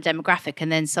certain kind of demographic,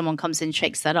 and then someone comes in and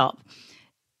shakes that up,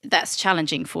 that's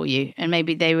challenging for you, and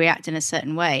maybe they react in a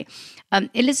certain way.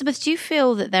 Elizabeth, do you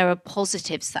feel that there are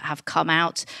positives that have come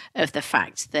out of the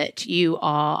fact that you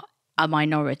are a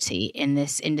minority in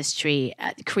this industry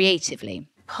creatively?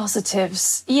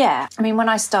 Positives, yeah. I mean, when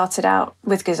I started out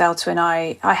with Gazelle Twin,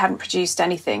 I hadn't produced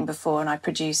anything before, and I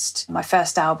produced my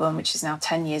first album, which is now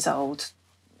 10 years old,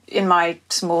 in my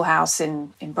small house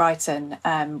in Brighton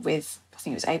with, I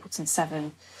think it was Ableton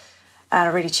 7, and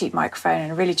a really cheap microphone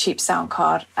and a really cheap sound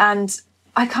card. And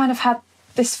I kind of had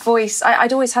this voice,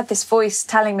 I'd always had this voice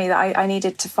telling me that I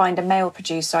needed to find a male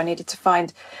producer. I needed to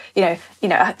find,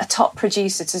 a top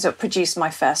producer to sort of produce my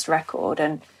first record.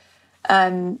 And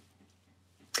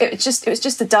it was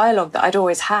just a dialogue that I'd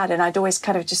always had, and I'd always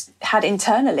kind of just had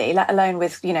internally, let alone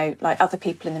with, like other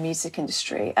people in the music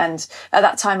industry. And at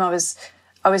that time I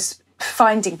was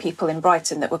finding people in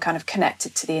Brighton that were kind of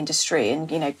connected to the industry and,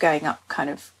 going up kind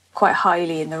of quite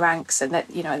highly in the ranks, and that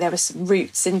there were some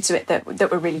roots into it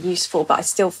that were really useful, but I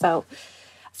still felt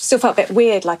a bit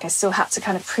weird, like I still had to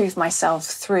kind of prove myself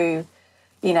through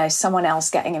someone else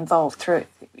getting involved, through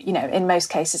in most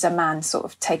cases a man sort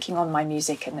of taking on my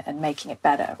music and making it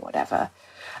better or whatever.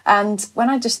 And when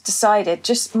I just decided,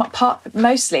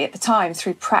 mostly at the time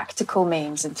through practical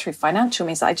means and through financial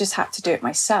means, that I just had to do it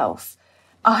myself,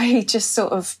 I just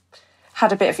sort of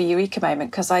had a bit of a eureka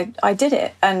moment, because I did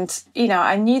it. And,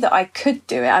 I knew that I could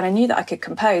do it, and I knew that I could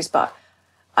compose, but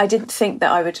I didn't think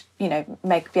that I would, be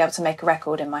able to make a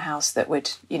record in my house that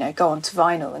would, go on to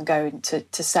vinyl and go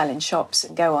to sell in shops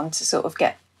and go on to sort of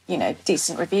get,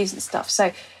 decent reviews and stuff.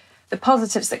 So the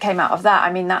positives that came out of that,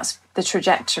 I mean, that's the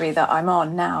trajectory that I'm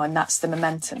on now, and that's the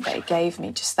momentum that it gave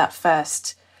me, just that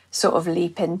first sort of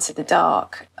leap into the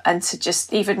dark, and to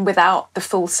just, even without the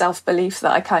full self-belief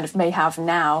that I kind of may have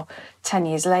now, 10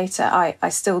 years later, I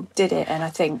still did it. And I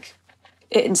think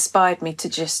it inspired me to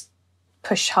just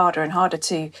push harder and harder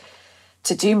to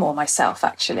do more myself,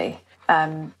 actually,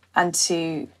 and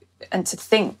to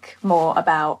think more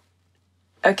about,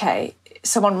 okay,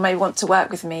 someone may want to work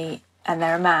with me and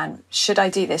they're a man. Should I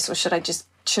do this, or should I just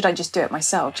do it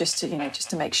myself, just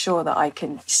to make sure that I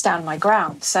can stand my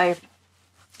ground? So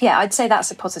yeah, I'd say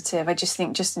that's a positive. I just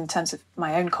think, just in terms of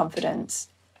my own confidence,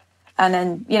 and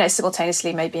then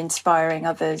simultaneously maybe inspiring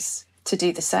others to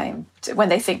do the same when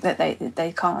they think that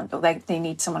they can't, or they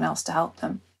need someone else to help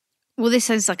them. Well, this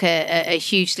sounds like a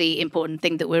hugely important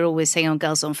thing that we're always saying on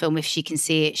Girls on Film: if she can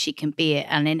see it, she can be it.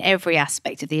 And in every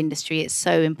aspect of the industry, it's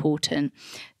so important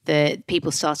that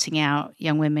people starting out,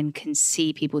 young women, can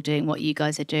see people doing what you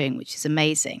guys are doing, which is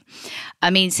amazing. I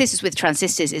mean, Sisters with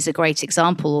Transistors is a great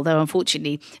example, although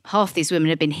unfortunately half these women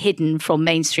have been hidden from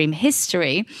mainstream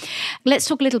history. Let's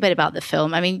talk a little bit about the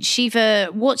film. I mean, Shiva,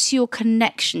 what's your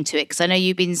connection to it? Because I know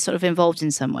you've been sort of involved in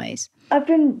some ways. I've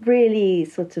been really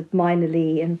sort of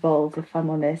minorly involved, if I'm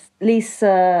honest.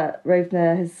 Lisa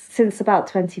Rovner has, since about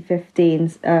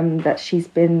 2015, that she's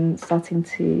been starting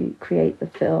to create the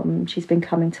film. She's been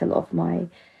coming to a lot of my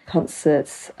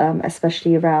concerts,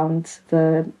 especially around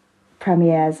the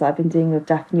premieres I've been doing with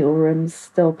Daphne Orum's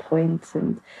Still Point,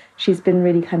 and she's been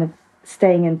really kind of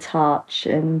staying in touch.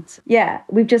 And yeah,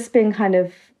 we've just been kind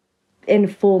of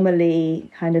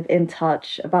informally kind of in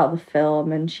touch about the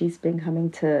film, and she's been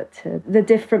coming to the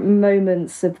different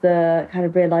moments of the kind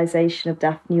of realization of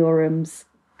Daphne Orum's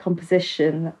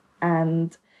composition,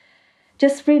 and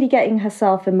just really getting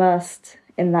herself immersed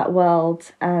in that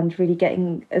world and really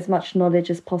getting as much knowledge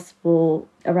as possible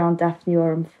around Daphne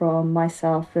Orum from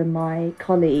myself and my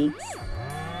colleagues.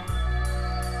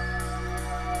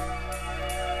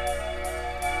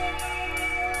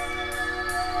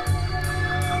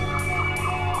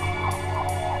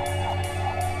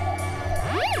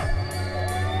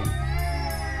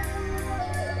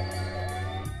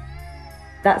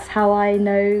 That's how I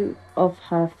know of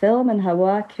her film and her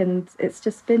work, and it's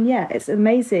just been, it's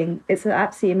amazing. It's an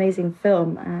absolutely amazing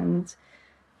film, and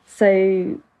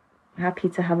so happy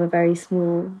to have a very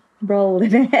small role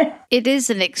in it. It is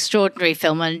an extraordinary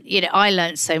film, and I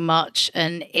learned so much,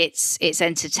 and it's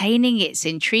entertaining, it's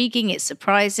intriguing, it's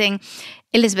surprising.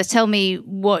 Elizabeth, tell me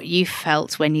what you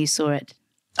felt when you saw it.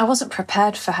 I wasn't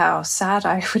prepared for how sad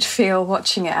I would feel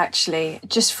watching it, actually.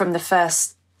 Just from the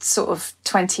first sort of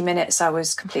 20 minutes, I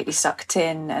was completely sucked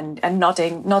in and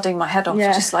nodding my head off,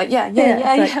 just like,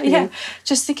 yeah.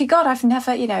 Just thinking, God, I've never,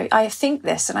 I think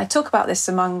this, and I talk about this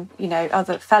among,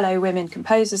 other fellow women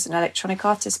composers and electronic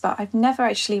artists, but I've never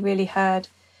actually really heard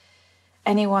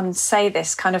anyone say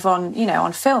this kind of on,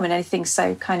 on film, and anything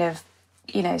so kind of,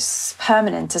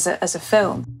 permanent as a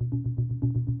film.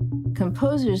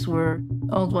 Composers were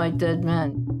old white dead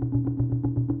men.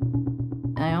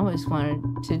 I always wanted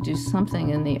to do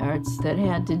something in the arts that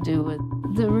had to do with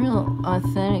the real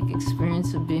authentic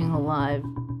experience of being alive.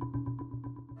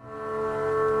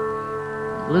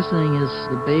 Listening is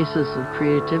the basis of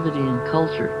creativity and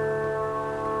culture.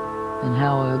 And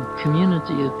how a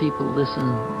community of people listen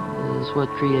is what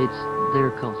creates their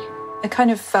culture. I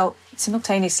kind of felt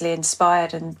simultaneously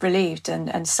inspired and relieved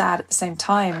and sad at the same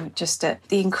time, just at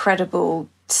the incredible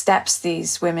steps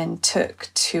these women took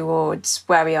towards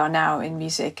where we are now in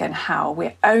music, and how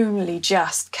we're only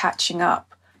just catching up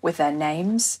with their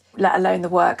names, let alone the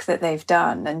work that they've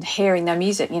done, and hearing their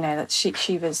music, that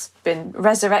Shiva's been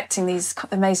resurrecting these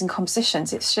amazing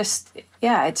compositions. It's just,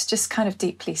 it's just kind of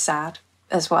deeply sad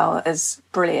as well as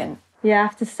brilliant. Yeah, I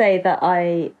have to say that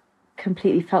I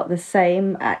completely felt the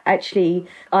same. Actually,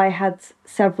 I had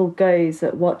several goes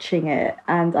at watching it,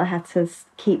 and I had to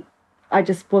I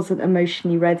just wasn't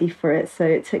emotionally ready for it. So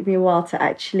it took me a while to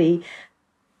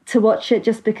watch it,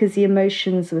 just because the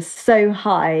emotions were so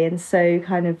high and so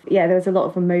kind of, there was a lot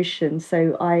of emotion.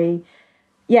 So I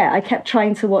kept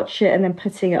trying to watch it and then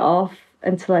putting it off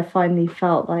until I finally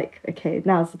felt like, okay,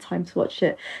 now's the time to watch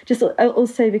it. Just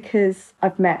also because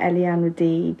I've met Eliane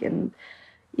Radigue, and,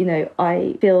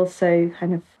 I feel so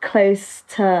kind of close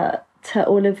to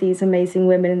all of these amazing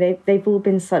women, and they've all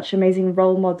been such amazing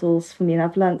role models for me, and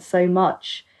I've learned so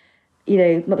much.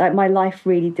 Like my life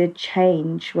really did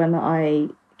change when I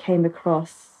came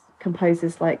across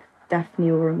composers like Daphne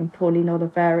Orum and Pauline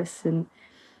Oliveris and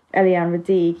Eliane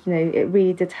Radigue. It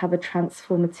really did have a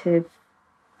transformative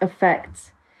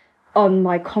effect on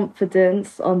my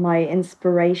confidence, on my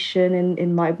inspiration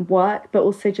in my work, but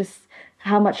also just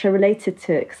how much I related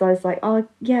to it, because I was like, oh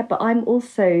yeah, but I'm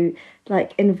also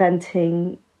like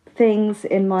inventing things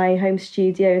in my home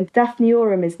studio. And Daphne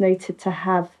Orum is noted to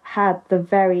have had the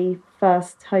very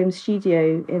first home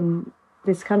studio in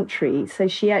this country, so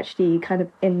she actually kind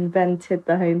of invented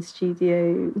the home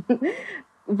studio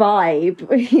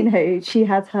vibe. She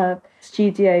had her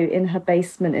studio in her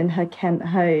basement in her Kent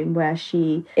home, where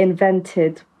she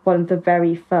invented one of the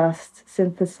very first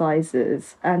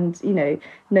synthesizers, and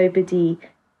nobody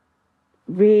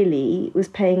really was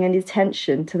paying any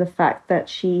attention to the fact that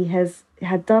she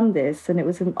had done this, and it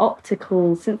was an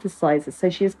optical synthesizer, so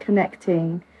she was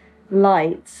connecting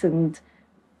lights and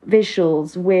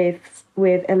visuals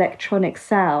with electronic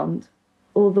sound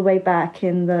all the way back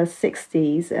in the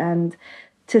 60s. And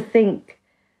to think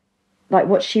like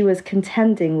what she was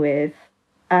contending with,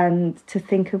 and to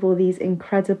think of all these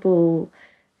incredible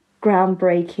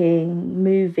groundbreaking,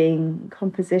 moving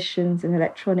compositions and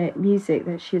electronic music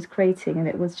that she was creating. And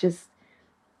it was just,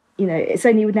 it's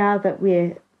only now that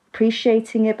we're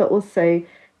appreciating it, but also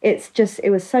it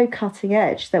was so cutting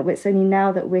edge that it's only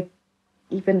now that we're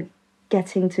even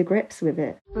getting to grips with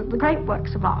it. The great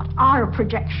works of art are a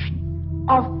projection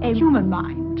of a human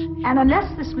mind. And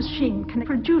unless this machine can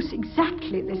produce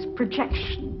exactly this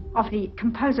projection of the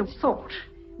composer's thought,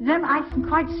 then I can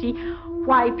quite see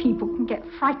why people can get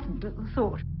frightened at the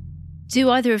thought. Do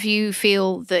either of you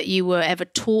feel that you were ever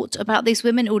taught about these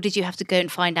women, or did you have to go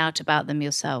and find out about them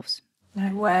yourselves?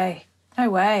 No way. No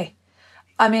way.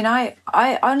 I mean, I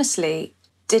honestly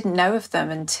didn't know of them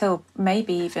until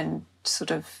maybe even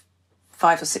sort of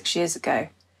 5 or 6 years ago.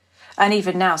 And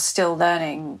even now, still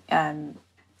learning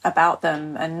about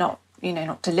them, and not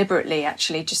deliberately,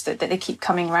 actually, just that they keep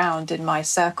coming round in my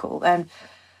circle. And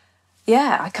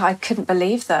yeah, I couldn't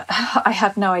believe that. I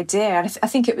had no idea. And I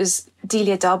think it was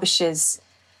Delia Derbyshire's,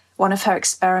 one of her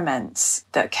experiments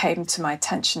that came to my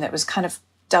attention that was kind of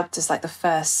dubbed as like the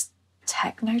first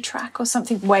techno track or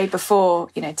something, way before,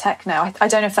 techno. I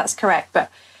don't know if that's correct,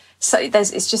 but so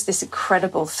it's just this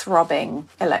incredible throbbing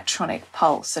electronic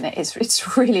pulse, and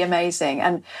it's really amazing.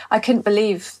 And I couldn't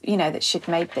believe, that she'd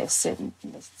made this in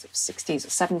the 60s or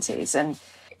 70s, and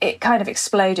it kind of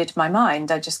exploded my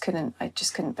mind. I just couldn't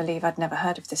believe I'd never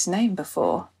heard of this name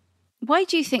before. Why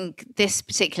do you think this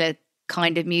particular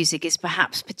kind of music is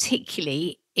perhaps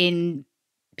particularly in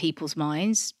people's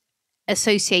minds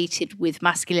associated with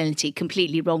masculinity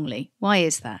completely wrongly? Why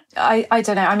is that? I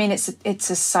don't know. I mean, it's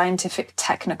a scientific,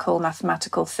 technical,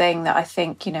 mathematical thing that I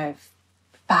think,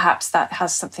 perhaps that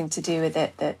has something to do with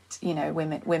it, that,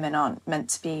 women aren't meant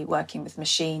to be working with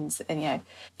machines, and,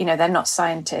 they're not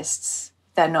scientists.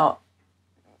 They're not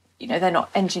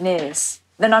engineers.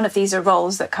 None of these are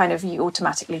roles that kind of you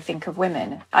automatically think of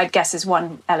women, I guess, is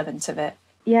one element of it.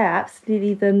 Yeah,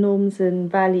 absolutely. The norms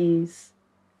and values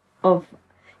of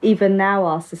even now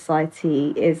our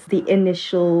society is the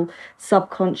initial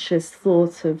subconscious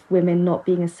thought of women not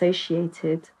being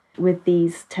associated with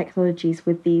these technologies,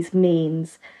 with these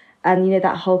means. And,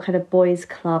 that whole kind of boys'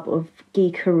 club of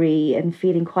geekery and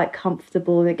feeling quite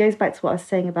comfortable. And it goes back to what I was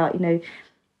saying about,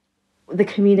 the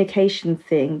communication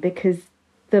thing, because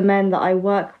the men that I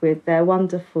work with, they're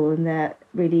wonderful and they're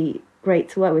really great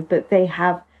to work with, but they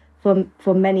have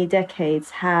for many decades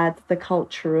had the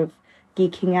culture of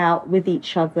geeking out with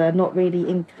each other, not really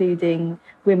including,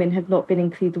 women have not been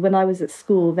included. When I was at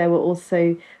school, there were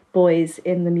also boys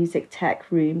in the music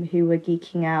tech room who were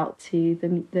geeking out to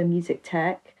the music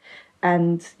tech,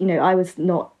 and I was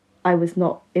not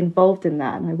involved in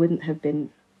that, and I wouldn't have been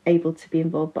able to be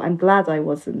involved, but I'm glad I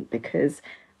wasn't, because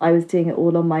I was doing it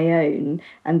all on my own,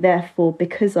 and therefore,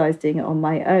 because I was doing it on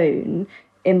my own,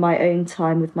 in my own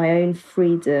time, with my own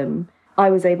freedom, I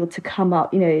was able to come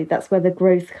up, that's where the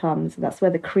growth comes, and that's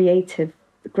where the creative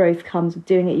growth comes, of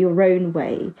doing it your own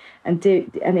way, and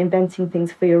inventing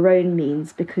things for your own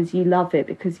means, because you love it,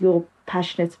 because you're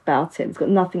passionate about it. It's got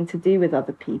nothing to do with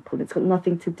other people. It's got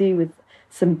nothing to do with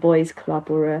some boys' club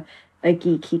or a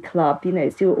geeky club.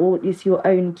 It's your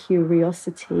own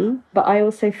curiosity. But I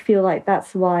also feel like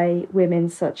that's why women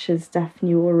such as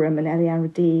Daphne Oram and Eliane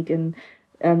Radigue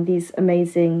and these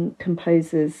amazing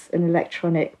composers and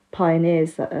electronic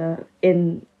pioneers that are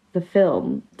in the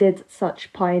film did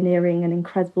such pioneering and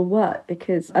incredible work,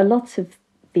 because a lot of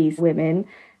these women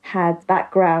had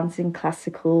backgrounds in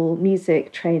classical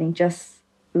music training, just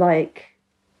like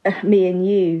me and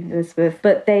you, Elizabeth,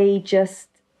 but they just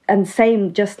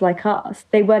like us,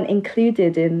 they weren't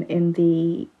included in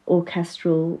the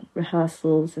orchestral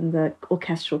rehearsals and the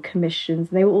orchestral commissions.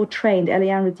 And they were all trained.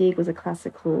 Eliane Radigue was a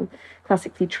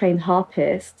classically trained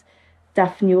harpist.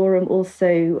 Daphne Oram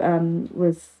also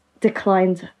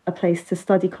declined a place to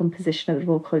study composition at the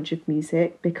Royal College of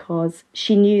Music, because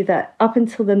she knew that up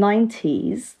until the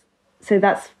 90s, so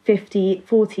that's 50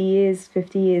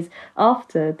 years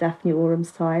after Daphne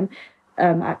Oram's time,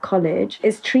 at college,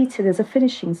 is treated as a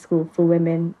finishing school for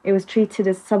women. It was treated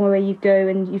as somewhere where you go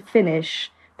and you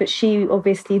finish, but she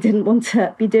obviously didn't want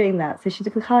to be doing that, so she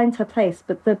declined her place.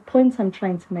 But the point I'm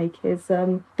trying to make is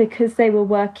because they were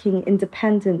working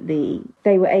independently,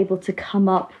 they were able to come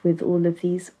up with all of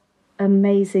these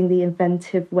amazingly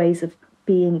inventive ways of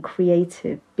being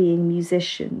creative, being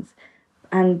musicians,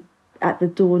 and at the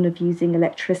dawn of using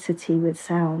electricity with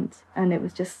sound. And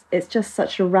it's just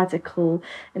such a radical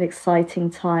and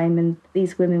exciting time, and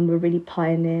these women were really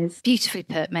pioneers. Beautifully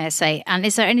put, may I say. And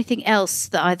is there anything else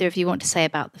that either of you want to say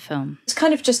about the film? It's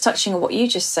kind of just touching on what you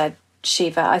just said,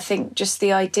 Shiva. I think just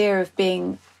the idea of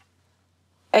being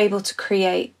able to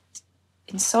create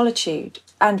in solitude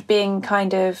and being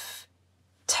kind of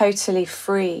totally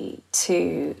free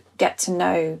to get to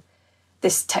know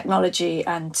this technology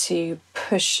and to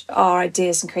push our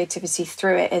ideas and creativity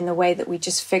through it in the way that we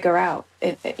just figure out,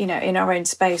 in our own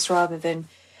space, rather than,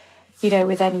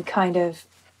 with any kind of,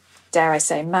 dare I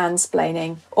say,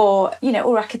 mansplaining or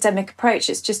academic approach.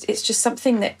 It's just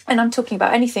something that, and I'm talking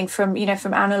about anything from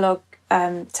analog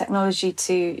technology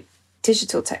to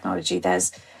digital technology.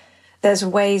 There's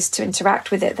ways to interact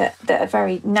with it that are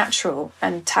very natural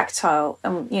and tactile.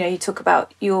 And you talk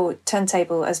about your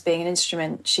turntable as being an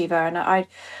instrument, Shiva, and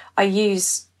I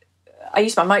use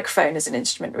my microphone as an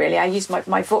instrument. Really, I use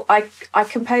my voice. I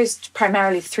composed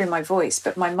primarily through my voice,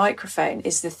 but my microphone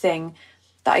is the thing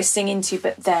that I sing into,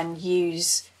 but then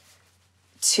use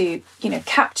to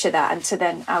capture that, and to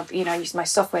then use my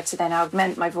software to then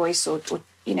augment my voice or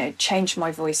change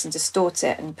my voice and distort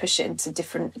it and push it into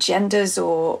different genders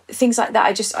or things like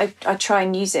that. I try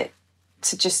and use it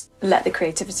to just let the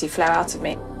creativity flow out of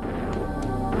me.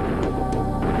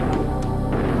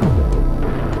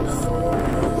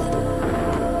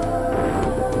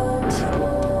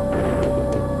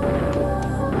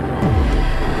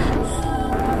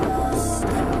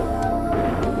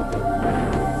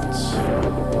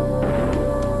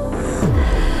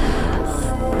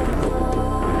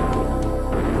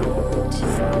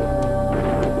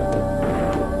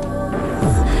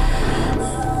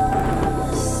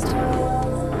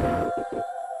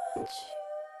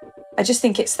 I just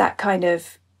think it's that kind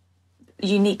of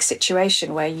unique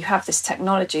situation where you have this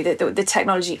technology, that the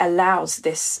technology allows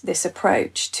this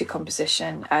approach to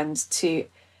composition and to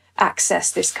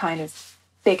access this kind of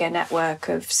bigger network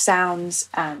of sounds.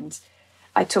 And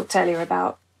I talked earlier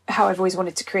about how I've always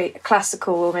wanted to create a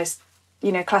classical, almost,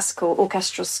 classical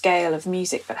orchestral scale of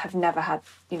music, but have never had,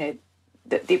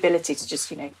 the ability to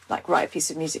just, write a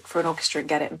piece of music for an orchestra and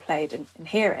get it and played and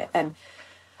hear it. And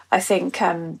I think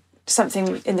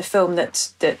something in the film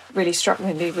that really struck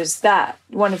me was that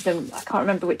one of them, I can't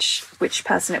remember which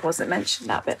person it was that mentioned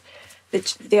that, but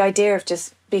the idea of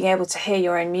just being able to hear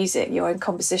your own music, your own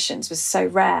compositions, was so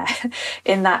rare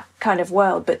in that kind of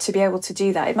world. But to be able to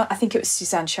do that, I think it was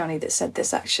Suzanne Ciani that said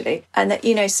this actually, and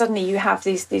that suddenly you have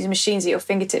these machines at your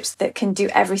fingertips that can do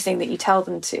everything that you tell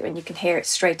them to, and you can hear it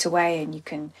straight away, and you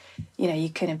can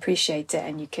appreciate it,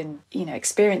 and you can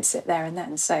experience it there and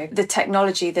then. So the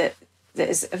technology that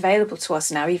is available to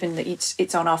us now, even that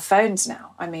it's on our phones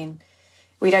now. I mean,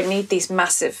 we don't need these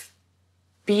massive,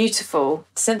 beautiful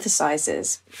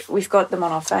synthesizers. We've got them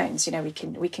on our phones.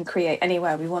 We can create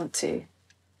anywhere we want to,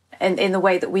 and in the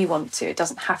way that we want to. It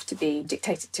doesn't have to be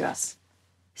dictated to us.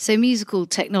 So musical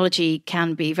technology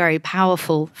can be very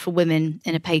powerful for women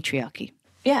in a patriarchy.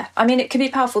 Yeah, I mean, it can be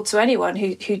powerful to anyone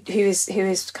who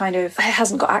is kind of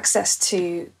hasn't got access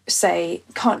to, say,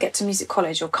 can't get to music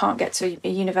college or can't get to a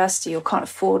university or can't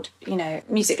afford,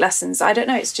 music lessons. I don't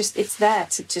know. It's there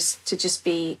to just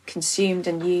be consumed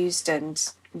and used and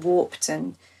warped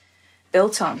and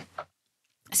built on.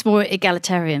 It's more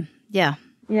egalitarian. Yeah.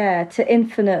 Yeah, to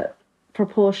infinite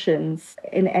proportions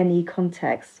in any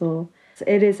context. Or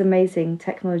it is amazing.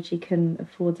 Technology can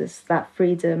afford us that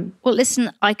freedom. Well,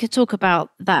 listen, I could talk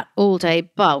about that all day,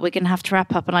 but we're going to have to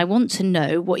wrap up. And I want to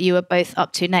know what you are both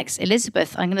up to next.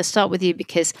 Elizabeth, I'm going to start with you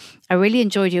because I really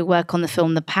enjoyed your work on the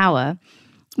film The Power,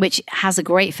 which has a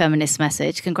great feminist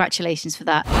message. Congratulations for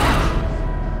that.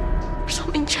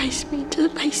 Something chased me to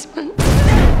the basement.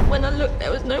 When I looked,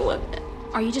 there was no one there.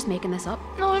 Are you just making this up?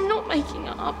 No, I'm not making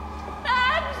it up.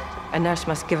 A nurse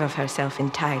must give of herself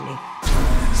entirely.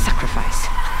 Sacrifice.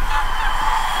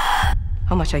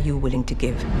 How much are you willing to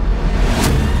give?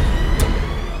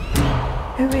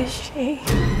 Who is she?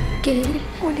 Gay.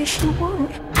 What does she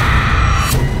want?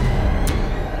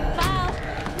 Val,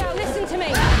 now listen to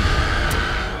me.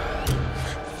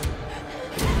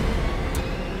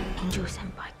 Angel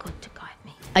sent by God to guide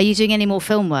me. Are you doing any more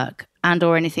film work and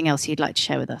or anything else you'd like to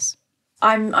share with us?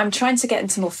 I'm trying to get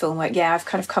into more film work. Yeah, I've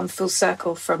kind of come full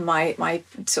circle from my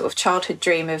sort of childhood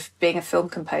dream of being a film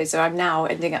composer. I'm now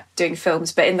ending up doing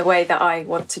films, but in the way that I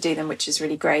want to do them, which is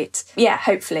really great. Yeah,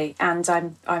 hopefully. And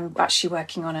I'm actually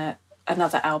working on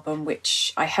another album,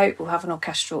 which I hope will have an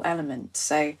orchestral element.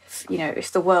 So,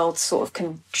 if the world sort of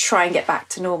can try and get back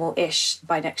to normal-ish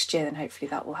by next year, then hopefully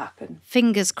that will happen.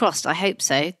 Fingers crossed. I hope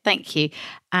so. Thank you.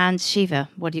 And Shiva,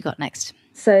 what do you got next?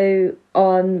 So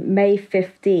on May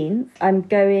 15th, I'm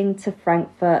going to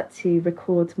Frankfurt to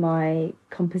record my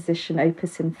composition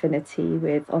Opus Infinity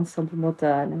with Ensemble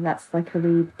Moderne. And that's like a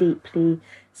really deeply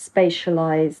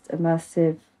spatialized,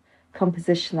 immersive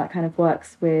composition that kind of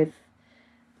works with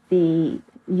the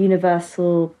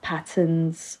universal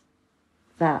patterns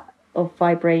that of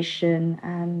vibration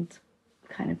and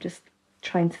kind of just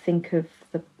trying to think of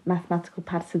the mathematical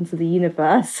patterns of the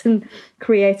universe and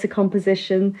create a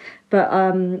composition. But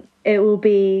it will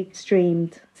be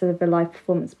streamed, sort of a live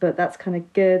performance, but that's kind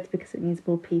of good because it means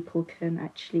more people can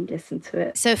actually listen to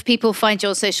it. So if people find you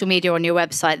on social media, on your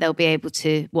website, they'll be able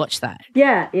to watch that?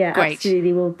 Yeah, Great.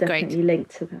 Absolutely. We'll definitely link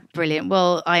to that. Brilliant.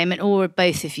 Well, I am in awe of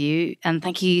both of you, and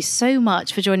thank you so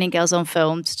much for joining Girls on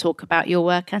Film to talk about your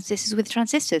work and Sisters with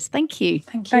Transistors. Thank you.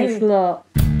 Thank you. Thanks a lot.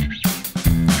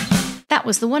 That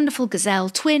was the wonderful Gazelle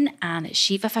Twin and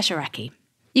Shiva Feshareki.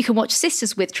 You can watch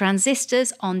Sisters with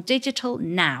Transistors on digital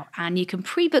now, and you can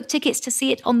pre-book tickets to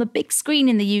see it on the big screen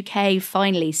in the UK.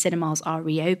 Finally, cinemas are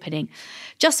reopening.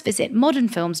 Just visit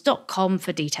modernfilms.com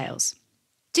for details.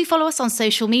 Do follow us on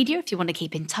social media if you want to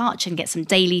keep in touch and get some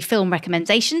daily film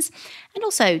recommendations. And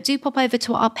also do pop over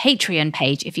to our Patreon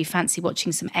page if you fancy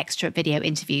watching some extra video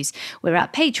interviews. We're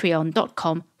at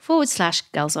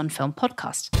patreon.com/Girls on Film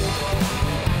podcast.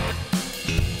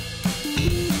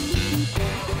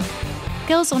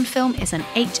 Girls on Film is an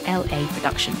HLA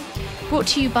production, brought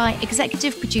to you by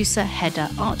executive producer Hedda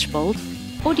Archbold,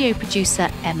 audio producer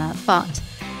Emma Butt,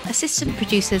 assistant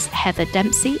producers Heather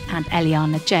Dempsey and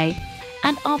Eliana J,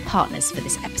 and our partners for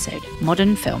this episode,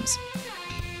 Modern Films.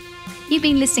 You've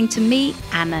been listening to me,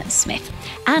 Anna Smith,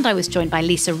 and I was joined by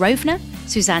Lisa Rovner,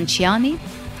 Suzanne Ciani,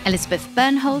 Elizabeth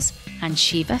Bernholz, and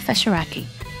Shiva Feshareki.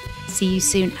 See you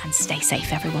soon and stay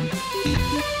safe, everyone.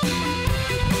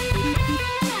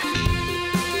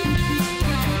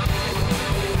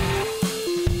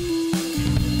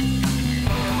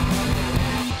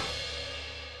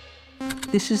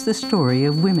 This is the story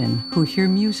of women who hear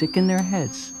music in their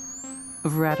heads,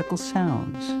 of radical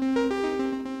sounds,